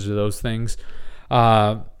approaches to those things.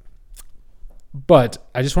 But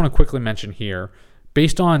I just want to quickly mention here,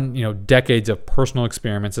 based on, decades of personal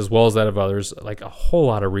experiments, as well as that of others, like a whole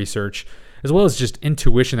lot of research, as well as just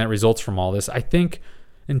intuition that results from all this, I think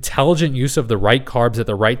intelligent use of the right carbs at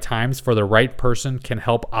the right times for the right person can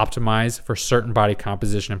help optimize for certain body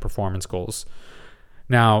composition and performance goals.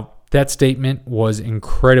 Now, that statement was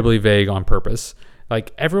incredibly vague on purpose.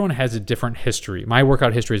 Like, everyone has a different history. My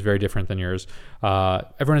workout history is very different than yours.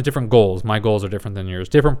 Everyone has different goals. My goals are different than yours.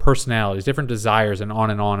 Different personalities, different desires, and on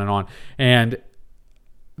and on and on. And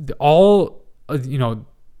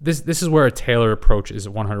this is where a tailored approach is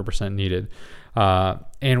 100% needed.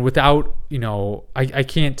 And without, I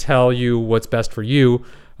can't tell you what's best for you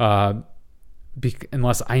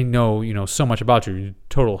unless I know, so much about your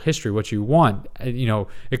total history, what you want.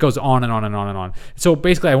 It goes on and on and on and on. So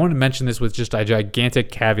basically, I want to mention this with just a gigantic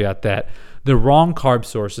caveat that the wrong carb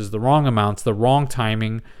sources, the wrong amounts, the wrong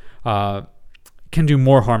timing can do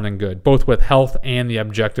more harm than good, both with health and the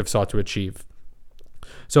objective sought to achieve.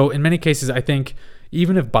 So in many cases, I think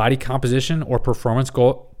even if body composition or performance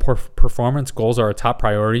goals are a top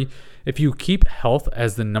priority, if you keep health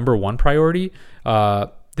as the number one priority,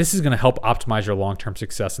 this is going to help optimize your long-term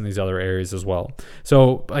success in these other areas as well.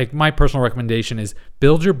 So, like, my personal recommendation is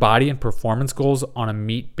build your body and performance goals on a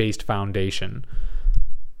meat-based foundation.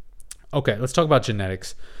 Okay, let's talk about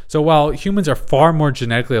genetics. So while humans are far more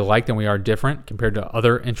genetically alike than we are different compared to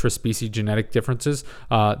other intraspecies genetic differences,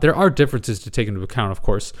 there are differences to take into account, of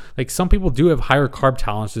course. Like, some people do have higher carb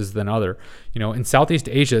tolerances than other. In Southeast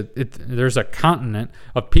Asia, there's a continent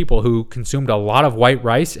of people who consumed a lot of white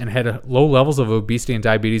rice and had low levels of obesity and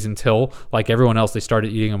diabetes until, like everyone else, they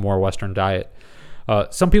started eating a more Western diet.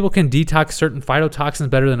 Some people can detox certain phytotoxins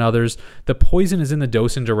better than others. The poison is in the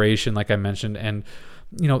dose and duration, like I mentioned, and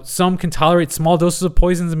some can tolerate small doses of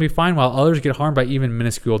poisons and be fine, while others get harmed by even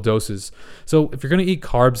minuscule doses. So if you're going to eat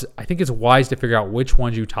carbs, I think it's wise to figure out which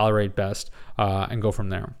ones you tolerate best and go from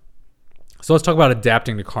there. So let's talk about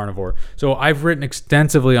adapting to carnivore. So I've written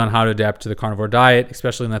extensively on how to adapt to the carnivore diet,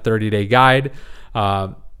 especially in the 30-day guide.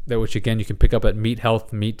 which again you can pick up at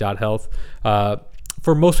meat.health.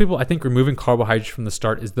 For most people, I think removing carbohydrates from the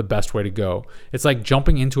start is the best way to go. It's like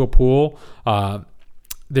jumping into a pool.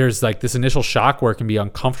 There's like this initial shock where it can be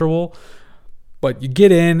uncomfortable, but you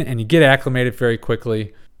get in and you get acclimated very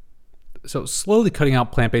quickly. So slowly cutting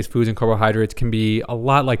out plant-based foods and carbohydrates can be a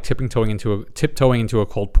lot like tiptoeing into a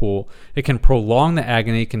cold pool. It can prolong the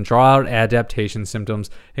agony, can draw out adaptation symptoms,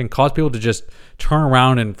 and cause people to just turn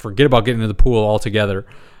around and forget about getting into the pool altogether.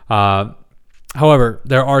 However,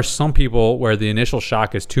 there are some people where the initial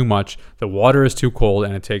shock is too much, the water is too cold,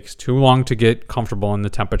 and it takes too long to get comfortable in the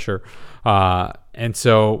temperature. And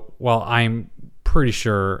so, while I'm pretty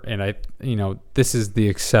sure, and this is the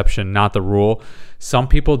exception, not the rule, some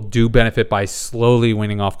people do benefit by slowly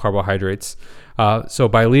weaning off carbohydrates. So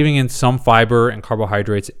by leaving in some fiber and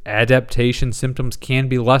carbohydrates, adaptation symptoms can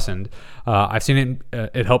be lessened. I've seen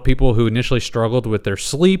it help people who initially struggled with their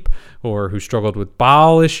sleep or who struggled with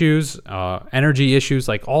bowel issues, energy issues.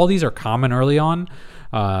 Like all these are common early on.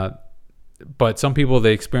 But some people,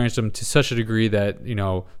 they experienced them to such a degree that,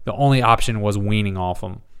 the only option was weaning off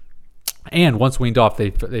them. And once weaned off,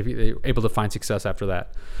 they were able to find success after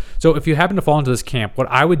that. So if you happen to fall into this camp, what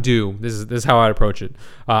I would do, this is how I'd approach it.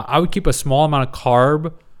 I would keep a small amount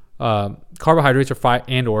of carbohydrates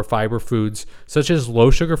or fiber foods, such as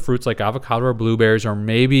low sugar fruits like avocado or blueberries, or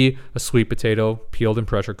maybe a sweet potato, peeled and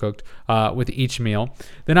pressure cooked, with each meal.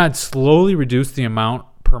 Then I'd slowly reduce the amount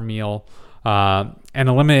per meal and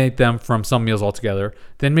eliminate them from some meals altogether.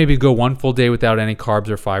 Then maybe go one full day without any carbs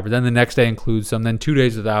or fiber. Then the next day include some. Then 2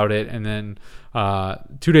 days without it, and then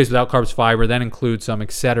 2 days without carbs, fiber. Then include some,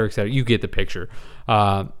 etc., etc. You get the picture.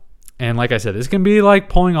 And like I said, this can be like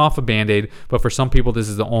pulling off a Band-Aid, but for some people, this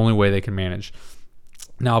is the only way they can manage.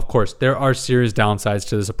 Now, of course, there are serious downsides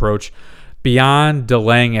to this approach. Beyond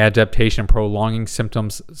delaying adaptation, prolonging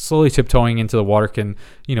symptoms, slowly tiptoeing into the water can,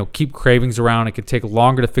 keep cravings around. It can take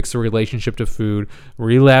longer to fix the relationship to food.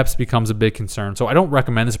 Relapse becomes a big concern. So I don't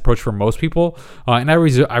recommend this approach for most people, and I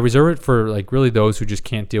reserve it for like really those who just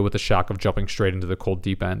can't deal with the shock of jumping straight into the cold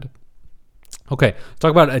deep end. Okay, let's talk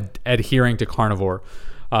about adhering to carnivore.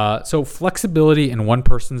 So flexibility in one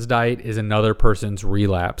person's diet is another person's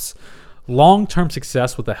relapse. Long-term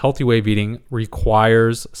success with a healthy way of eating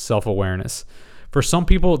requires self-awareness. For some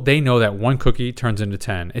people, they know that one cookie turns into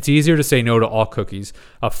 10. It's easier to say no to all cookies.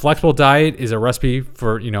 A flexible diet is a recipe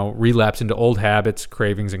for, relapse into old habits,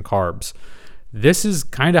 cravings, and carbs. This is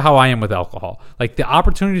kind of how I am with alcohol. Like the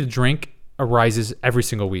opportunity to drink arises every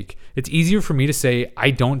single week. It's easier for me to say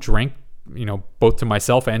I don't drink, both to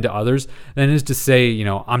myself and to others, than it is to say,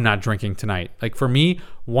 I'm not drinking tonight. Like for me,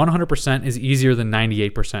 100% is easier than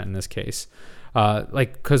 98% in this case.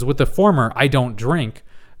 Because with the former, I don't drink,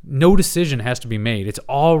 no decision has to be made. It's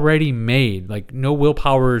already made. Like no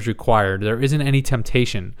willpower is required. There isn't any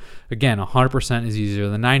temptation. Again, 100% is easier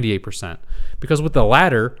than 98%. Because with the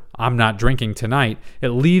latter, I'm not drinking tonight, it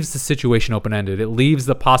leaves the situation open-ended. It leaves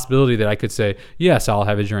the possibility that I could say, yes, I'll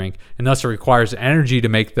have a drink. And thus it requires energy to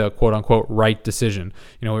make the quote-unquote right decision.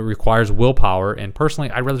 It requires willpower. And personally,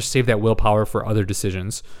 I'd rather save that willpower for other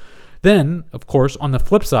decisions. Then, of course, on the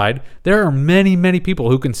flip side, there are many, many people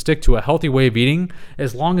who can stick to a healthy way of eating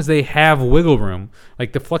as long as they have wiggle room.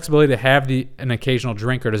 Like the flexibility to have an occasional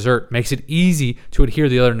drink or dessert makes it easy to adhere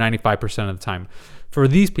the other 95% of the time. For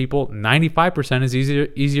these people, 95% is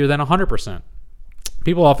easier than 100%.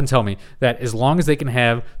 People often tell me that as long as they can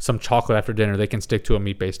have some chocolate after dinner, they can stick to a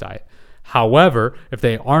meat-based diet. However, if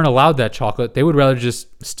they aren't allowed that chocolate, they would rather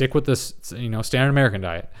just stick with this, standard American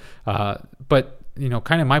diet. But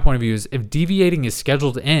kind of my point of view is if deviating is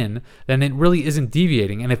scheduled in, then it really isn't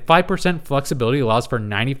deviating. And if 5% flexibility allows for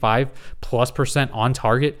 95+% on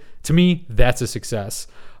target, to me, that's a success.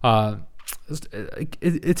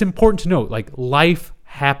 It's important to note, like life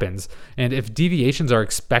happens, and if deviations are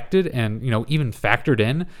expected and even factored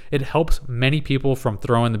in, it helps many people from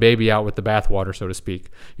throwing the baby out with the bathwater, so to speak.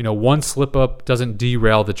 One slip up doesn't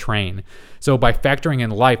derail the train. So by factoring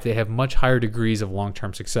in life, they have much higher degrees of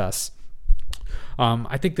long-term success.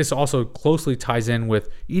 I think this also closely ties in with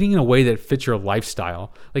eating in a way that fits your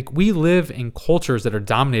lifestyle. Like we live in cultures that are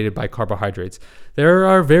dominated by carbohydrates. There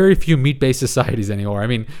are very few meat-based societies anymore. I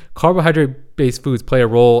mean, carbohydrate-based foods play a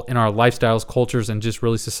role in our lifestyles, cultures, and just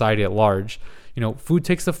really society at large. Food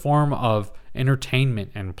takes the form of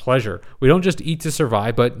entertainment and pleasure. We don't just eat to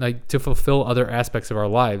survive, but like to fulfill other aspects of our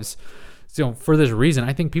lives. So for this reason,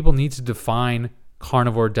 I think people need to define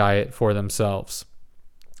carnivore diet for themselves.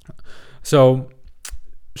 So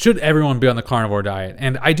should everyone be on the carnivore diet?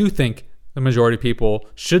 And I do think the majority of people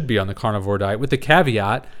should be on the carnivore diet, with the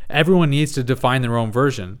caveat everyone needs to define their own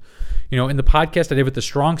version. In the podcast I did with the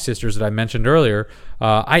Strong Sisters that I mentioned earlier,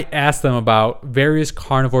 I asked them about various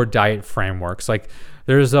carnivore diet frameworks. Like,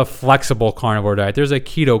 there's a flexible carnivore diet, there's a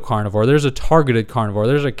keto carnivore, there's a targeted carnivore,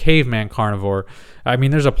 there's a caveman carnivore. I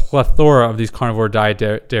mean, there's a plethora of these carnivore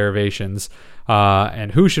diet derivations,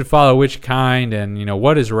 and who should follow which kind, and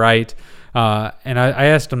what is right. And I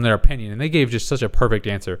asked them their opinion, and they gave just such a perfect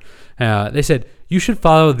answer. They said, you should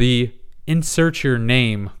follow the insert your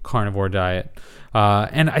name carnivore diet.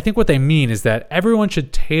 And I think what they mean is that everyone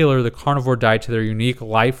should tailor the carnivore diet to their unique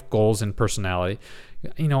life, goals, and personality.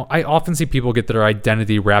 I often see people get their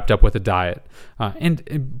identity wrapped up with a diet.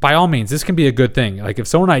 And by all means, this can be a good thing. Like, if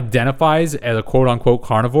someone identifies as a quote-unquote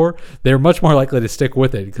carnivore, they're much more likely to stick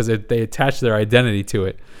with it because they attach their identity to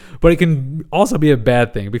it. But it can also be a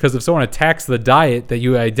bad thing, because if someone attacks the diet that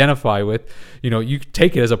you identify with, you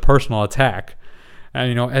take it as a personal attack.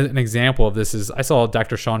 And, as an example of this is, I saw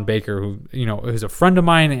Dr. Sean Baker, who, is a friend of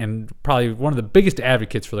mine and probably one of the biggest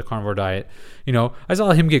advocates for the carnivore diet. I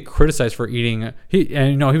saw him get criticized for eating. He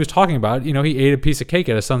was talking about, he ate a piece of cake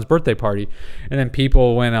at his son's birthday party. And then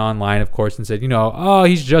people went online, of course, and said, oh,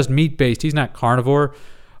 he's just meat-based. He's not carnivore.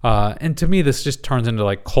 And to me, this just turns into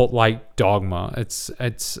like cult-like dogma. It's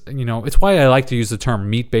why I like to use the term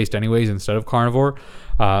meat-based anyways instead of carnivore.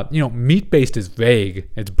 Meat-based is vague,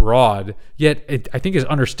 it's broad, yet I think is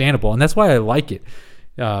understandable, and that's why I like it.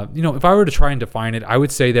 If I were to try and define it, I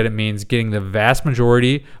would say that it means getting the vast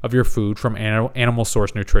majority of your food from animal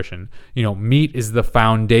source nutrition. Meat is the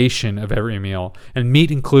foundation of every meal, and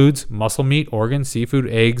meat includes muscle meat, organs, seafood,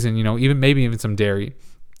 eggs, and even some dairy.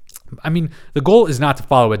 I mean, the goal is not to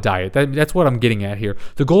follow a diet. That's what I'm getting at here.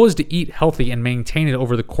 The goal is to eat healthy and maintain it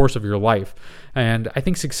over the course of your life. And I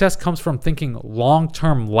think success comes from thinking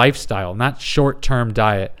long-term lifestyle, not short-term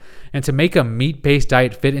diet. And to make a meat-based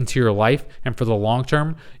diet fit into your life and for the long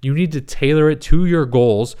term, you need to tailor it to your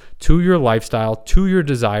goals, to your lifestyle, to your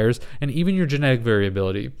desires, and even your genetic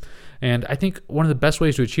variability. And I think one of the best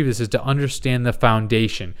ways to achieve this is to understand the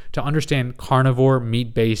foundation, to understand carnivore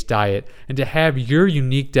meat-based diet, and to have your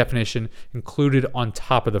unique definition included on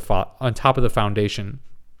top of the foundation.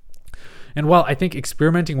 And while I think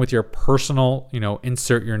experimenting with your personal,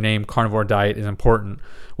 insert your name carnivore diet is important,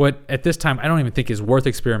 what at this time I don't even think is worth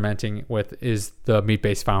experimenting with is the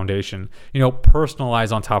meat-based foundation.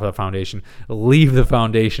 Personalize on top of the foundation. Leave the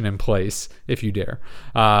foundation in place if you dare,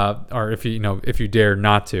 or if you dare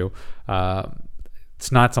not to.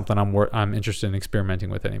 It's not something I'm interested in experimenting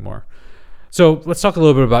with anymore. So let's talk a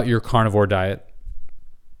little bit about your carnivore diet.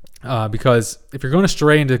 Because if you're going to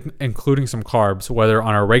stray into including some carbs, whether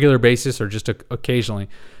on a regular basis or just occasionally,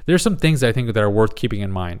 there's some things I think that are worth keeping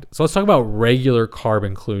in mind. So let's talk about regular carb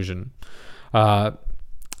inclusion.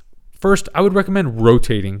 First, I would recommend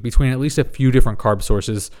rotating between at least a few different carb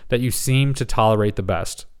sources that you seem to tolerate the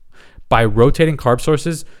best. By rotating carb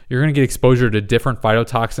sources, you're going to get exposure to different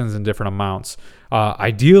phytotoxins in different amounts,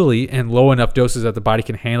 ideally in low enough doses that the body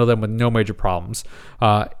can handle them with no major problems.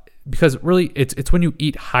 Because really, it's when you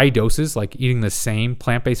eat high doses, like eating the same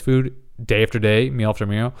plant-based food day after day, meal after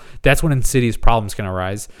meal, that's when insidious problems can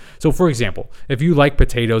arise. So, for example, if you like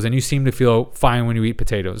potatoes and you seem to feel fine when you eat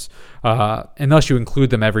potatoes, unless you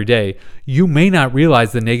include them every day, you may not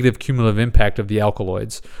realize the negative cumulative impact of the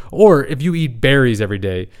alkaloids. Or if you eat berries every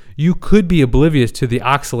day, you could be oblivious to the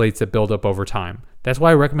oxalates that build up over time. That's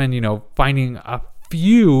why I recommend, finding a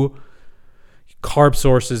few carb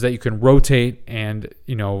sources that you can rotate. And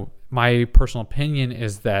my personal opinion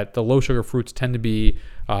is that the low sugar fruits tend to be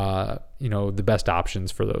the best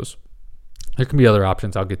options for those. There can be other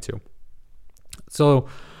options I'll get to. So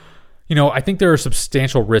I think there are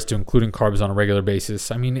substantial risks to including carbs on a regular basis.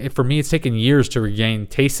 I mean, for me, it's taken years to regain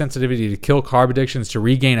taste sensitivity, to kill carb addictions, to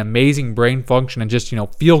regain amazing brain function, and just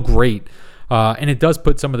feel great, and it does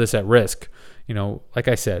put some of this at risk. Like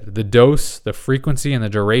I said, the dose, the frequency, and the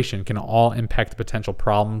duration can all impact the potential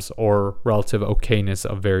problems or relative okayness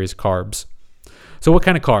of various carbs. So what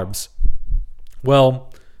kind of carbs?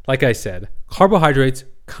 Well, like I said, carbohydrates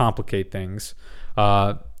complicate things.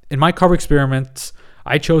 In my carb experiments,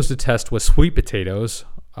 I chose to test with sweet potatoes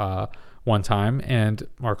one time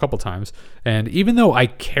or a couple times. And even though I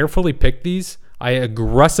carefully picked these, I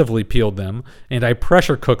aggressively peeled them and I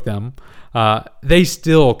pressure cooked them, they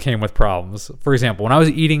still came with problems. For example, when I was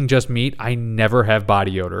eating just meat, I never have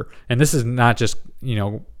body odor. And this is not just,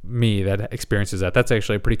 me that experiences that. That's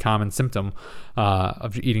actually a pretty common symptom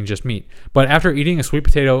of eating just meat. But after eating a sweet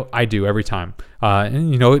potato, I do every time.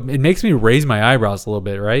 And it makes me raise my eyebrows a little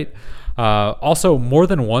bit, right? Also, more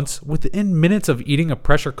than once, within minutes of eating a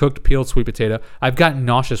pressure-cooked peeled sweet potato, I've gotten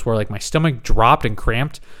nauseous where like my stomach dropped and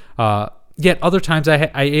cramped. Yet other times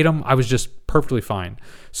I ate them, I was just perfectly fine.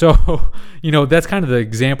 So, that's kind of the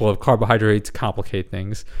example of carbohydrates complicate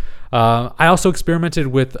things. I also experimented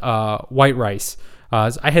with white rice.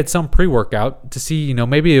 I had some pre-workout to see,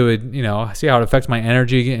 maybe it would, see how it affects my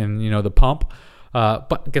energy and, the pump.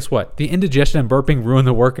 But guess what? The indigestion and burping ruined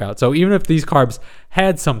the workout. So even if these carbs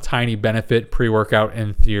had some tiny benefit pre-workout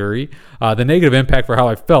in theory, the negative impact for how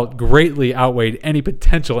I felt greatly outweighed any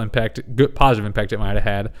potential impact, good positive impact it might have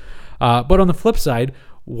had. But on the flip side,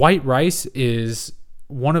 white rice is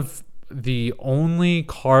one of the only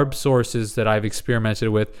carb sources that I've experimented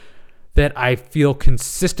with that I feel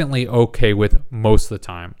consistently okay with most of the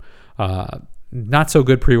time. Not so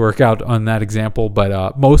good pre-workout on that example,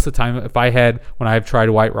 but most of the time, when I've tried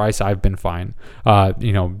white rice, I've been fine.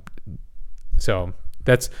 So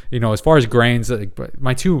that's, as far as grains,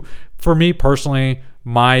 for me personally,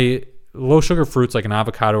 my low sugar fruits like an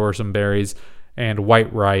avocado or some berries and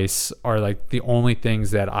white rice are like the only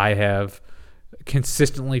things that I have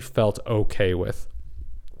consistently felt okay with.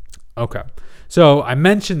 Okay. So I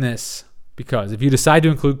mention this because if you decide to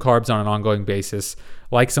include carbs on an ongoing basis,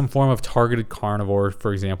 like some form of targeted carnivore,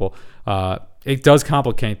 for example, it does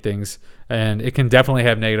complicate things and it can definitely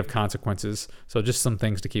have negative consequences. So just some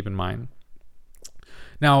things to keep in mind.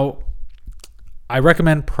 Now, I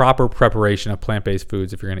recommend proper preparation of plant-based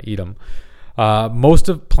foods if you're going to eat them. Most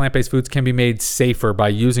of plant-based foods can be made safer by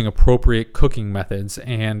using appropriate cooking methods.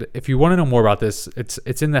 And if you want to know more about this,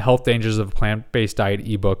 it's in the Health Dangers of a Plant-Based Diet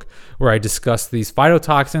ebook, where I discuss these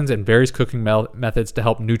phytotoxins and various cooking methods to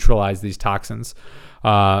help neutralize these toxins.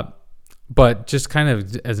 But just kind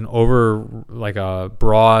of as a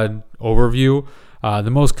broad overview,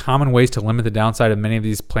 the most common ways to limit the downside of many of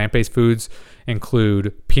these plant-based foods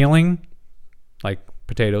include peeling, like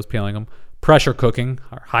potatoes, peeling them, pressure cooking,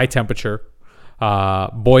 or high temperature,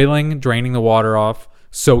 boiling, draining the water off,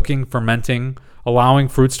 soaking, fermenting, allowing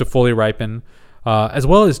fruits to fully ripen, as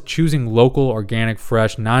well as choosing local, organic,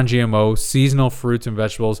 fresh, non-GMO, seasonal fruits and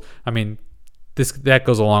vegetables. I mean, that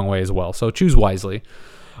goes a long way as well. So choose wisely.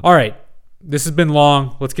 All right, this has been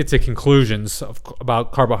long. Let's get to conclusions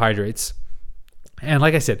about carbohydrates. And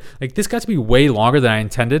like I said, this got to be way longer than I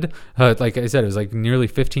intended. Like I said, it was like nearly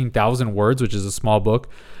 15,000 words, which is a small book.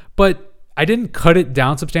 But I didn't cut it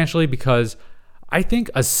down substantially because I think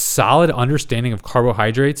a solid understanding of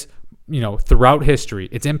carbohydrates, throughout history,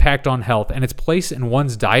 its impact on health, and its place in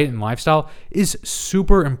one's diet and lifestyle is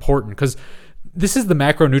super important, because this is the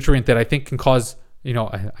macronutrient that I think can cause,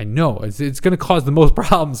 I know it's going to cause the most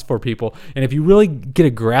problems for people. And if you really get a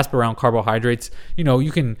grasp around carbohydrates,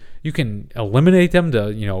 you can eliminate them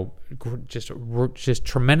to, just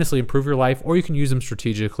tremendously improve your life, or you can use them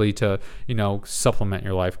strategically to, supplement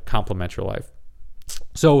your life, complement your life.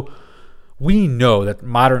 So we know that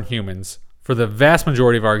modern humans, for the vast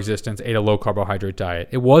majority of our existence, ate a low carbohydrate diet.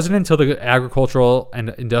 It wasn't until the agricultural and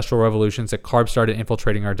industrial revolutions that carbs started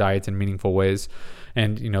infiltrating our diets in meaningful ways.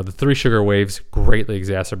 And, the 3 sugar waves greatly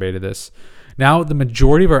exacerbated this. Now, the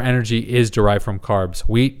majority of our energy is derived from carbs: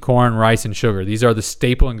 wheat, corn, rice, and sugar. These are the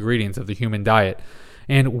staple ingredients of the human diet.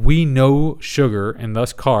 And we know sugar, and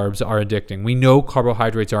thus carbs, are addicting. We know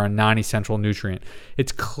carbohydrates are a non-essential nutrient.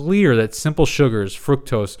 It's clear that simple sugars,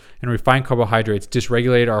 fructose, and refined carbohydrates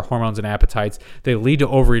dysregulate our hormones and appetites. They lead to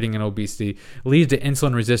overeating and obesity, lead to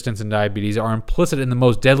insulin resistance and diabetes, are implicit in the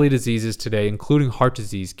most deadly diseases today, including heart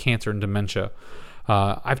disease, cancer, and dementia.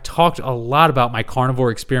 I've talked a lot about my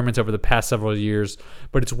carnivore experiments over the past several years,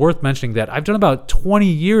 but it's worth mentioning that I've done about 20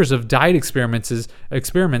 years of diet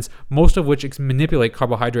experiments, most of which manipulate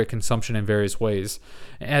carbohydrate consumption in various ways.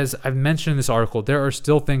 As I've mentioned in this article, there are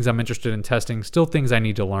still things I'm interested in testing, still things I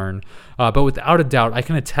need to learn, but without a doubt, I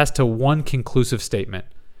can attest to one conclusive statement.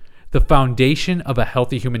 The foundation of a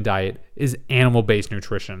healthy human diet is animal-based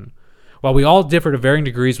nutrition. While we all differ to varying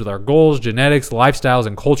degrees with our goals, genetics, lifestyles,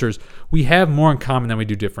 and cultures, we have more in common than we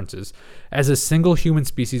do differences. As a single human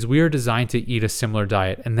species, we are designed to eat a similar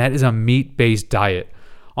diet, and that is a meat-based diet.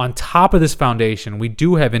 On top of this foundation, we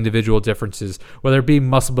do have individual differences, whether it be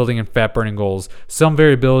muscle building and fat burning goals, some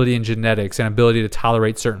variability in genetics and ability to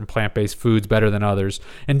tolerate certain plant-based foods better than others,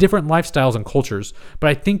 and different lifestyles and cultures.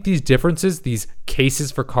 But I think these differences, these cases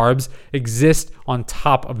for carbs, exist on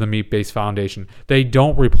top of the meat-based foundation. They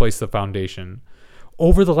don't replace the foundation.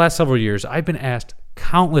 Over the last several years, I've been asked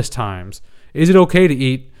countless times, is it okay to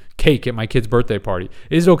eat cake at my kid's birthday party?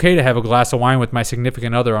 Is it okay to have a glass of wine with my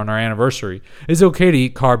significant other on our anniversary? Is it okay to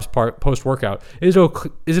eat carbs post-workout? Is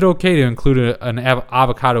it okay to include an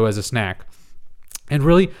avocado as a snack? And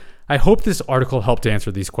really, I hope this article helped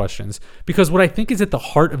answer these questions, because what I think is at the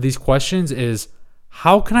heart of these questions is,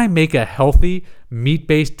 how can I make a healthy,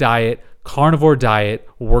 meat-based diet, carnivore diet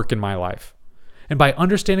work in my life? And by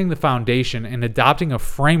understanding the foundation and adopting a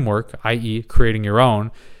framework, i.e. creating your own,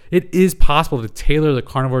 it is possible to tailor the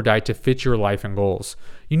carnivore diet to fit your life and goals.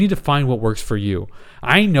 You need to find what works for you.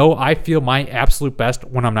 I know I feel my absolute best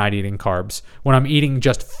when I'm not eating carbs, when I'm eating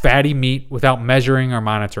just fatty meat without measuring or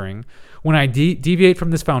monitoring. When I deviate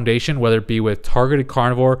from this foundation, whether it be with targeted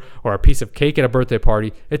carnivore or a piece of cake at a birthday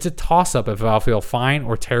party, it's a toss-up if I'll feel fine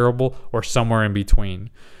or terrible or somewhere in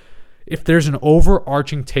between. If there's an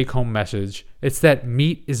overarching take-home message, it's that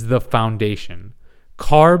meat is the foundation.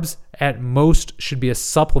 Carbs, at most, should be a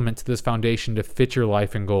supplement to this foundation to fit your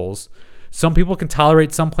life and goals. Some people can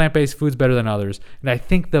tolerate some plant-based foods better than others, and I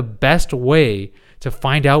think the best way to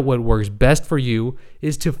find out what works best for you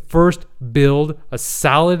is to first build a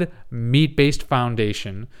solid meat-based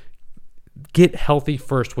foundation. Get healthy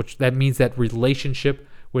first, which that means that relationship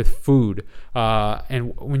with food.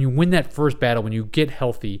 And when you win that first battle, when you get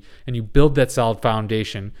healthy and you build that solid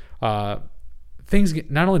foundation, things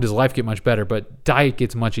get, not only does life get much better, but diet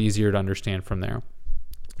gets much easier to understand from there.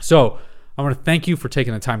 So I want to thank you for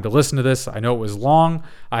taking the time to listen to this. I know it was long.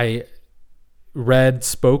 I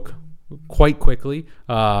spoke quite quickly,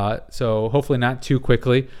 so hopefully not too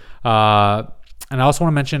quickly. And I also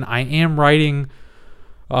want to mention I am writing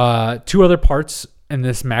 2 other parts in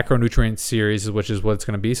this macronutrient series, which is what it's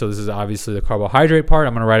going to be. So this is obviously the carbohydrate part.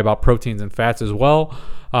 I'm going to write about proteins and fats as well.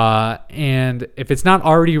 And if it's not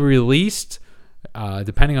already released,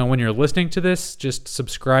 depending on when you're listening to this, just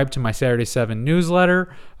subscribe to my Saturday 7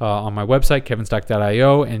 newsletter on my website,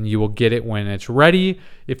 kevinstock.io, and you will get it when it's ready.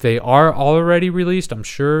 If they are already released, I'm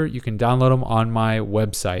sure you can download them on my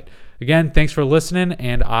website. Again, thanks for listening,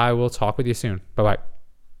 and I will talk with you soon. Bye-bye.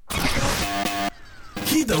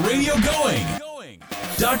 Keep the radio going.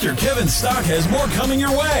 Dr. Kevin Stock has more coming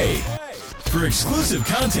your way. For exclusive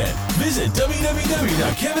content, visit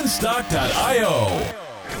www.kevinstock.io.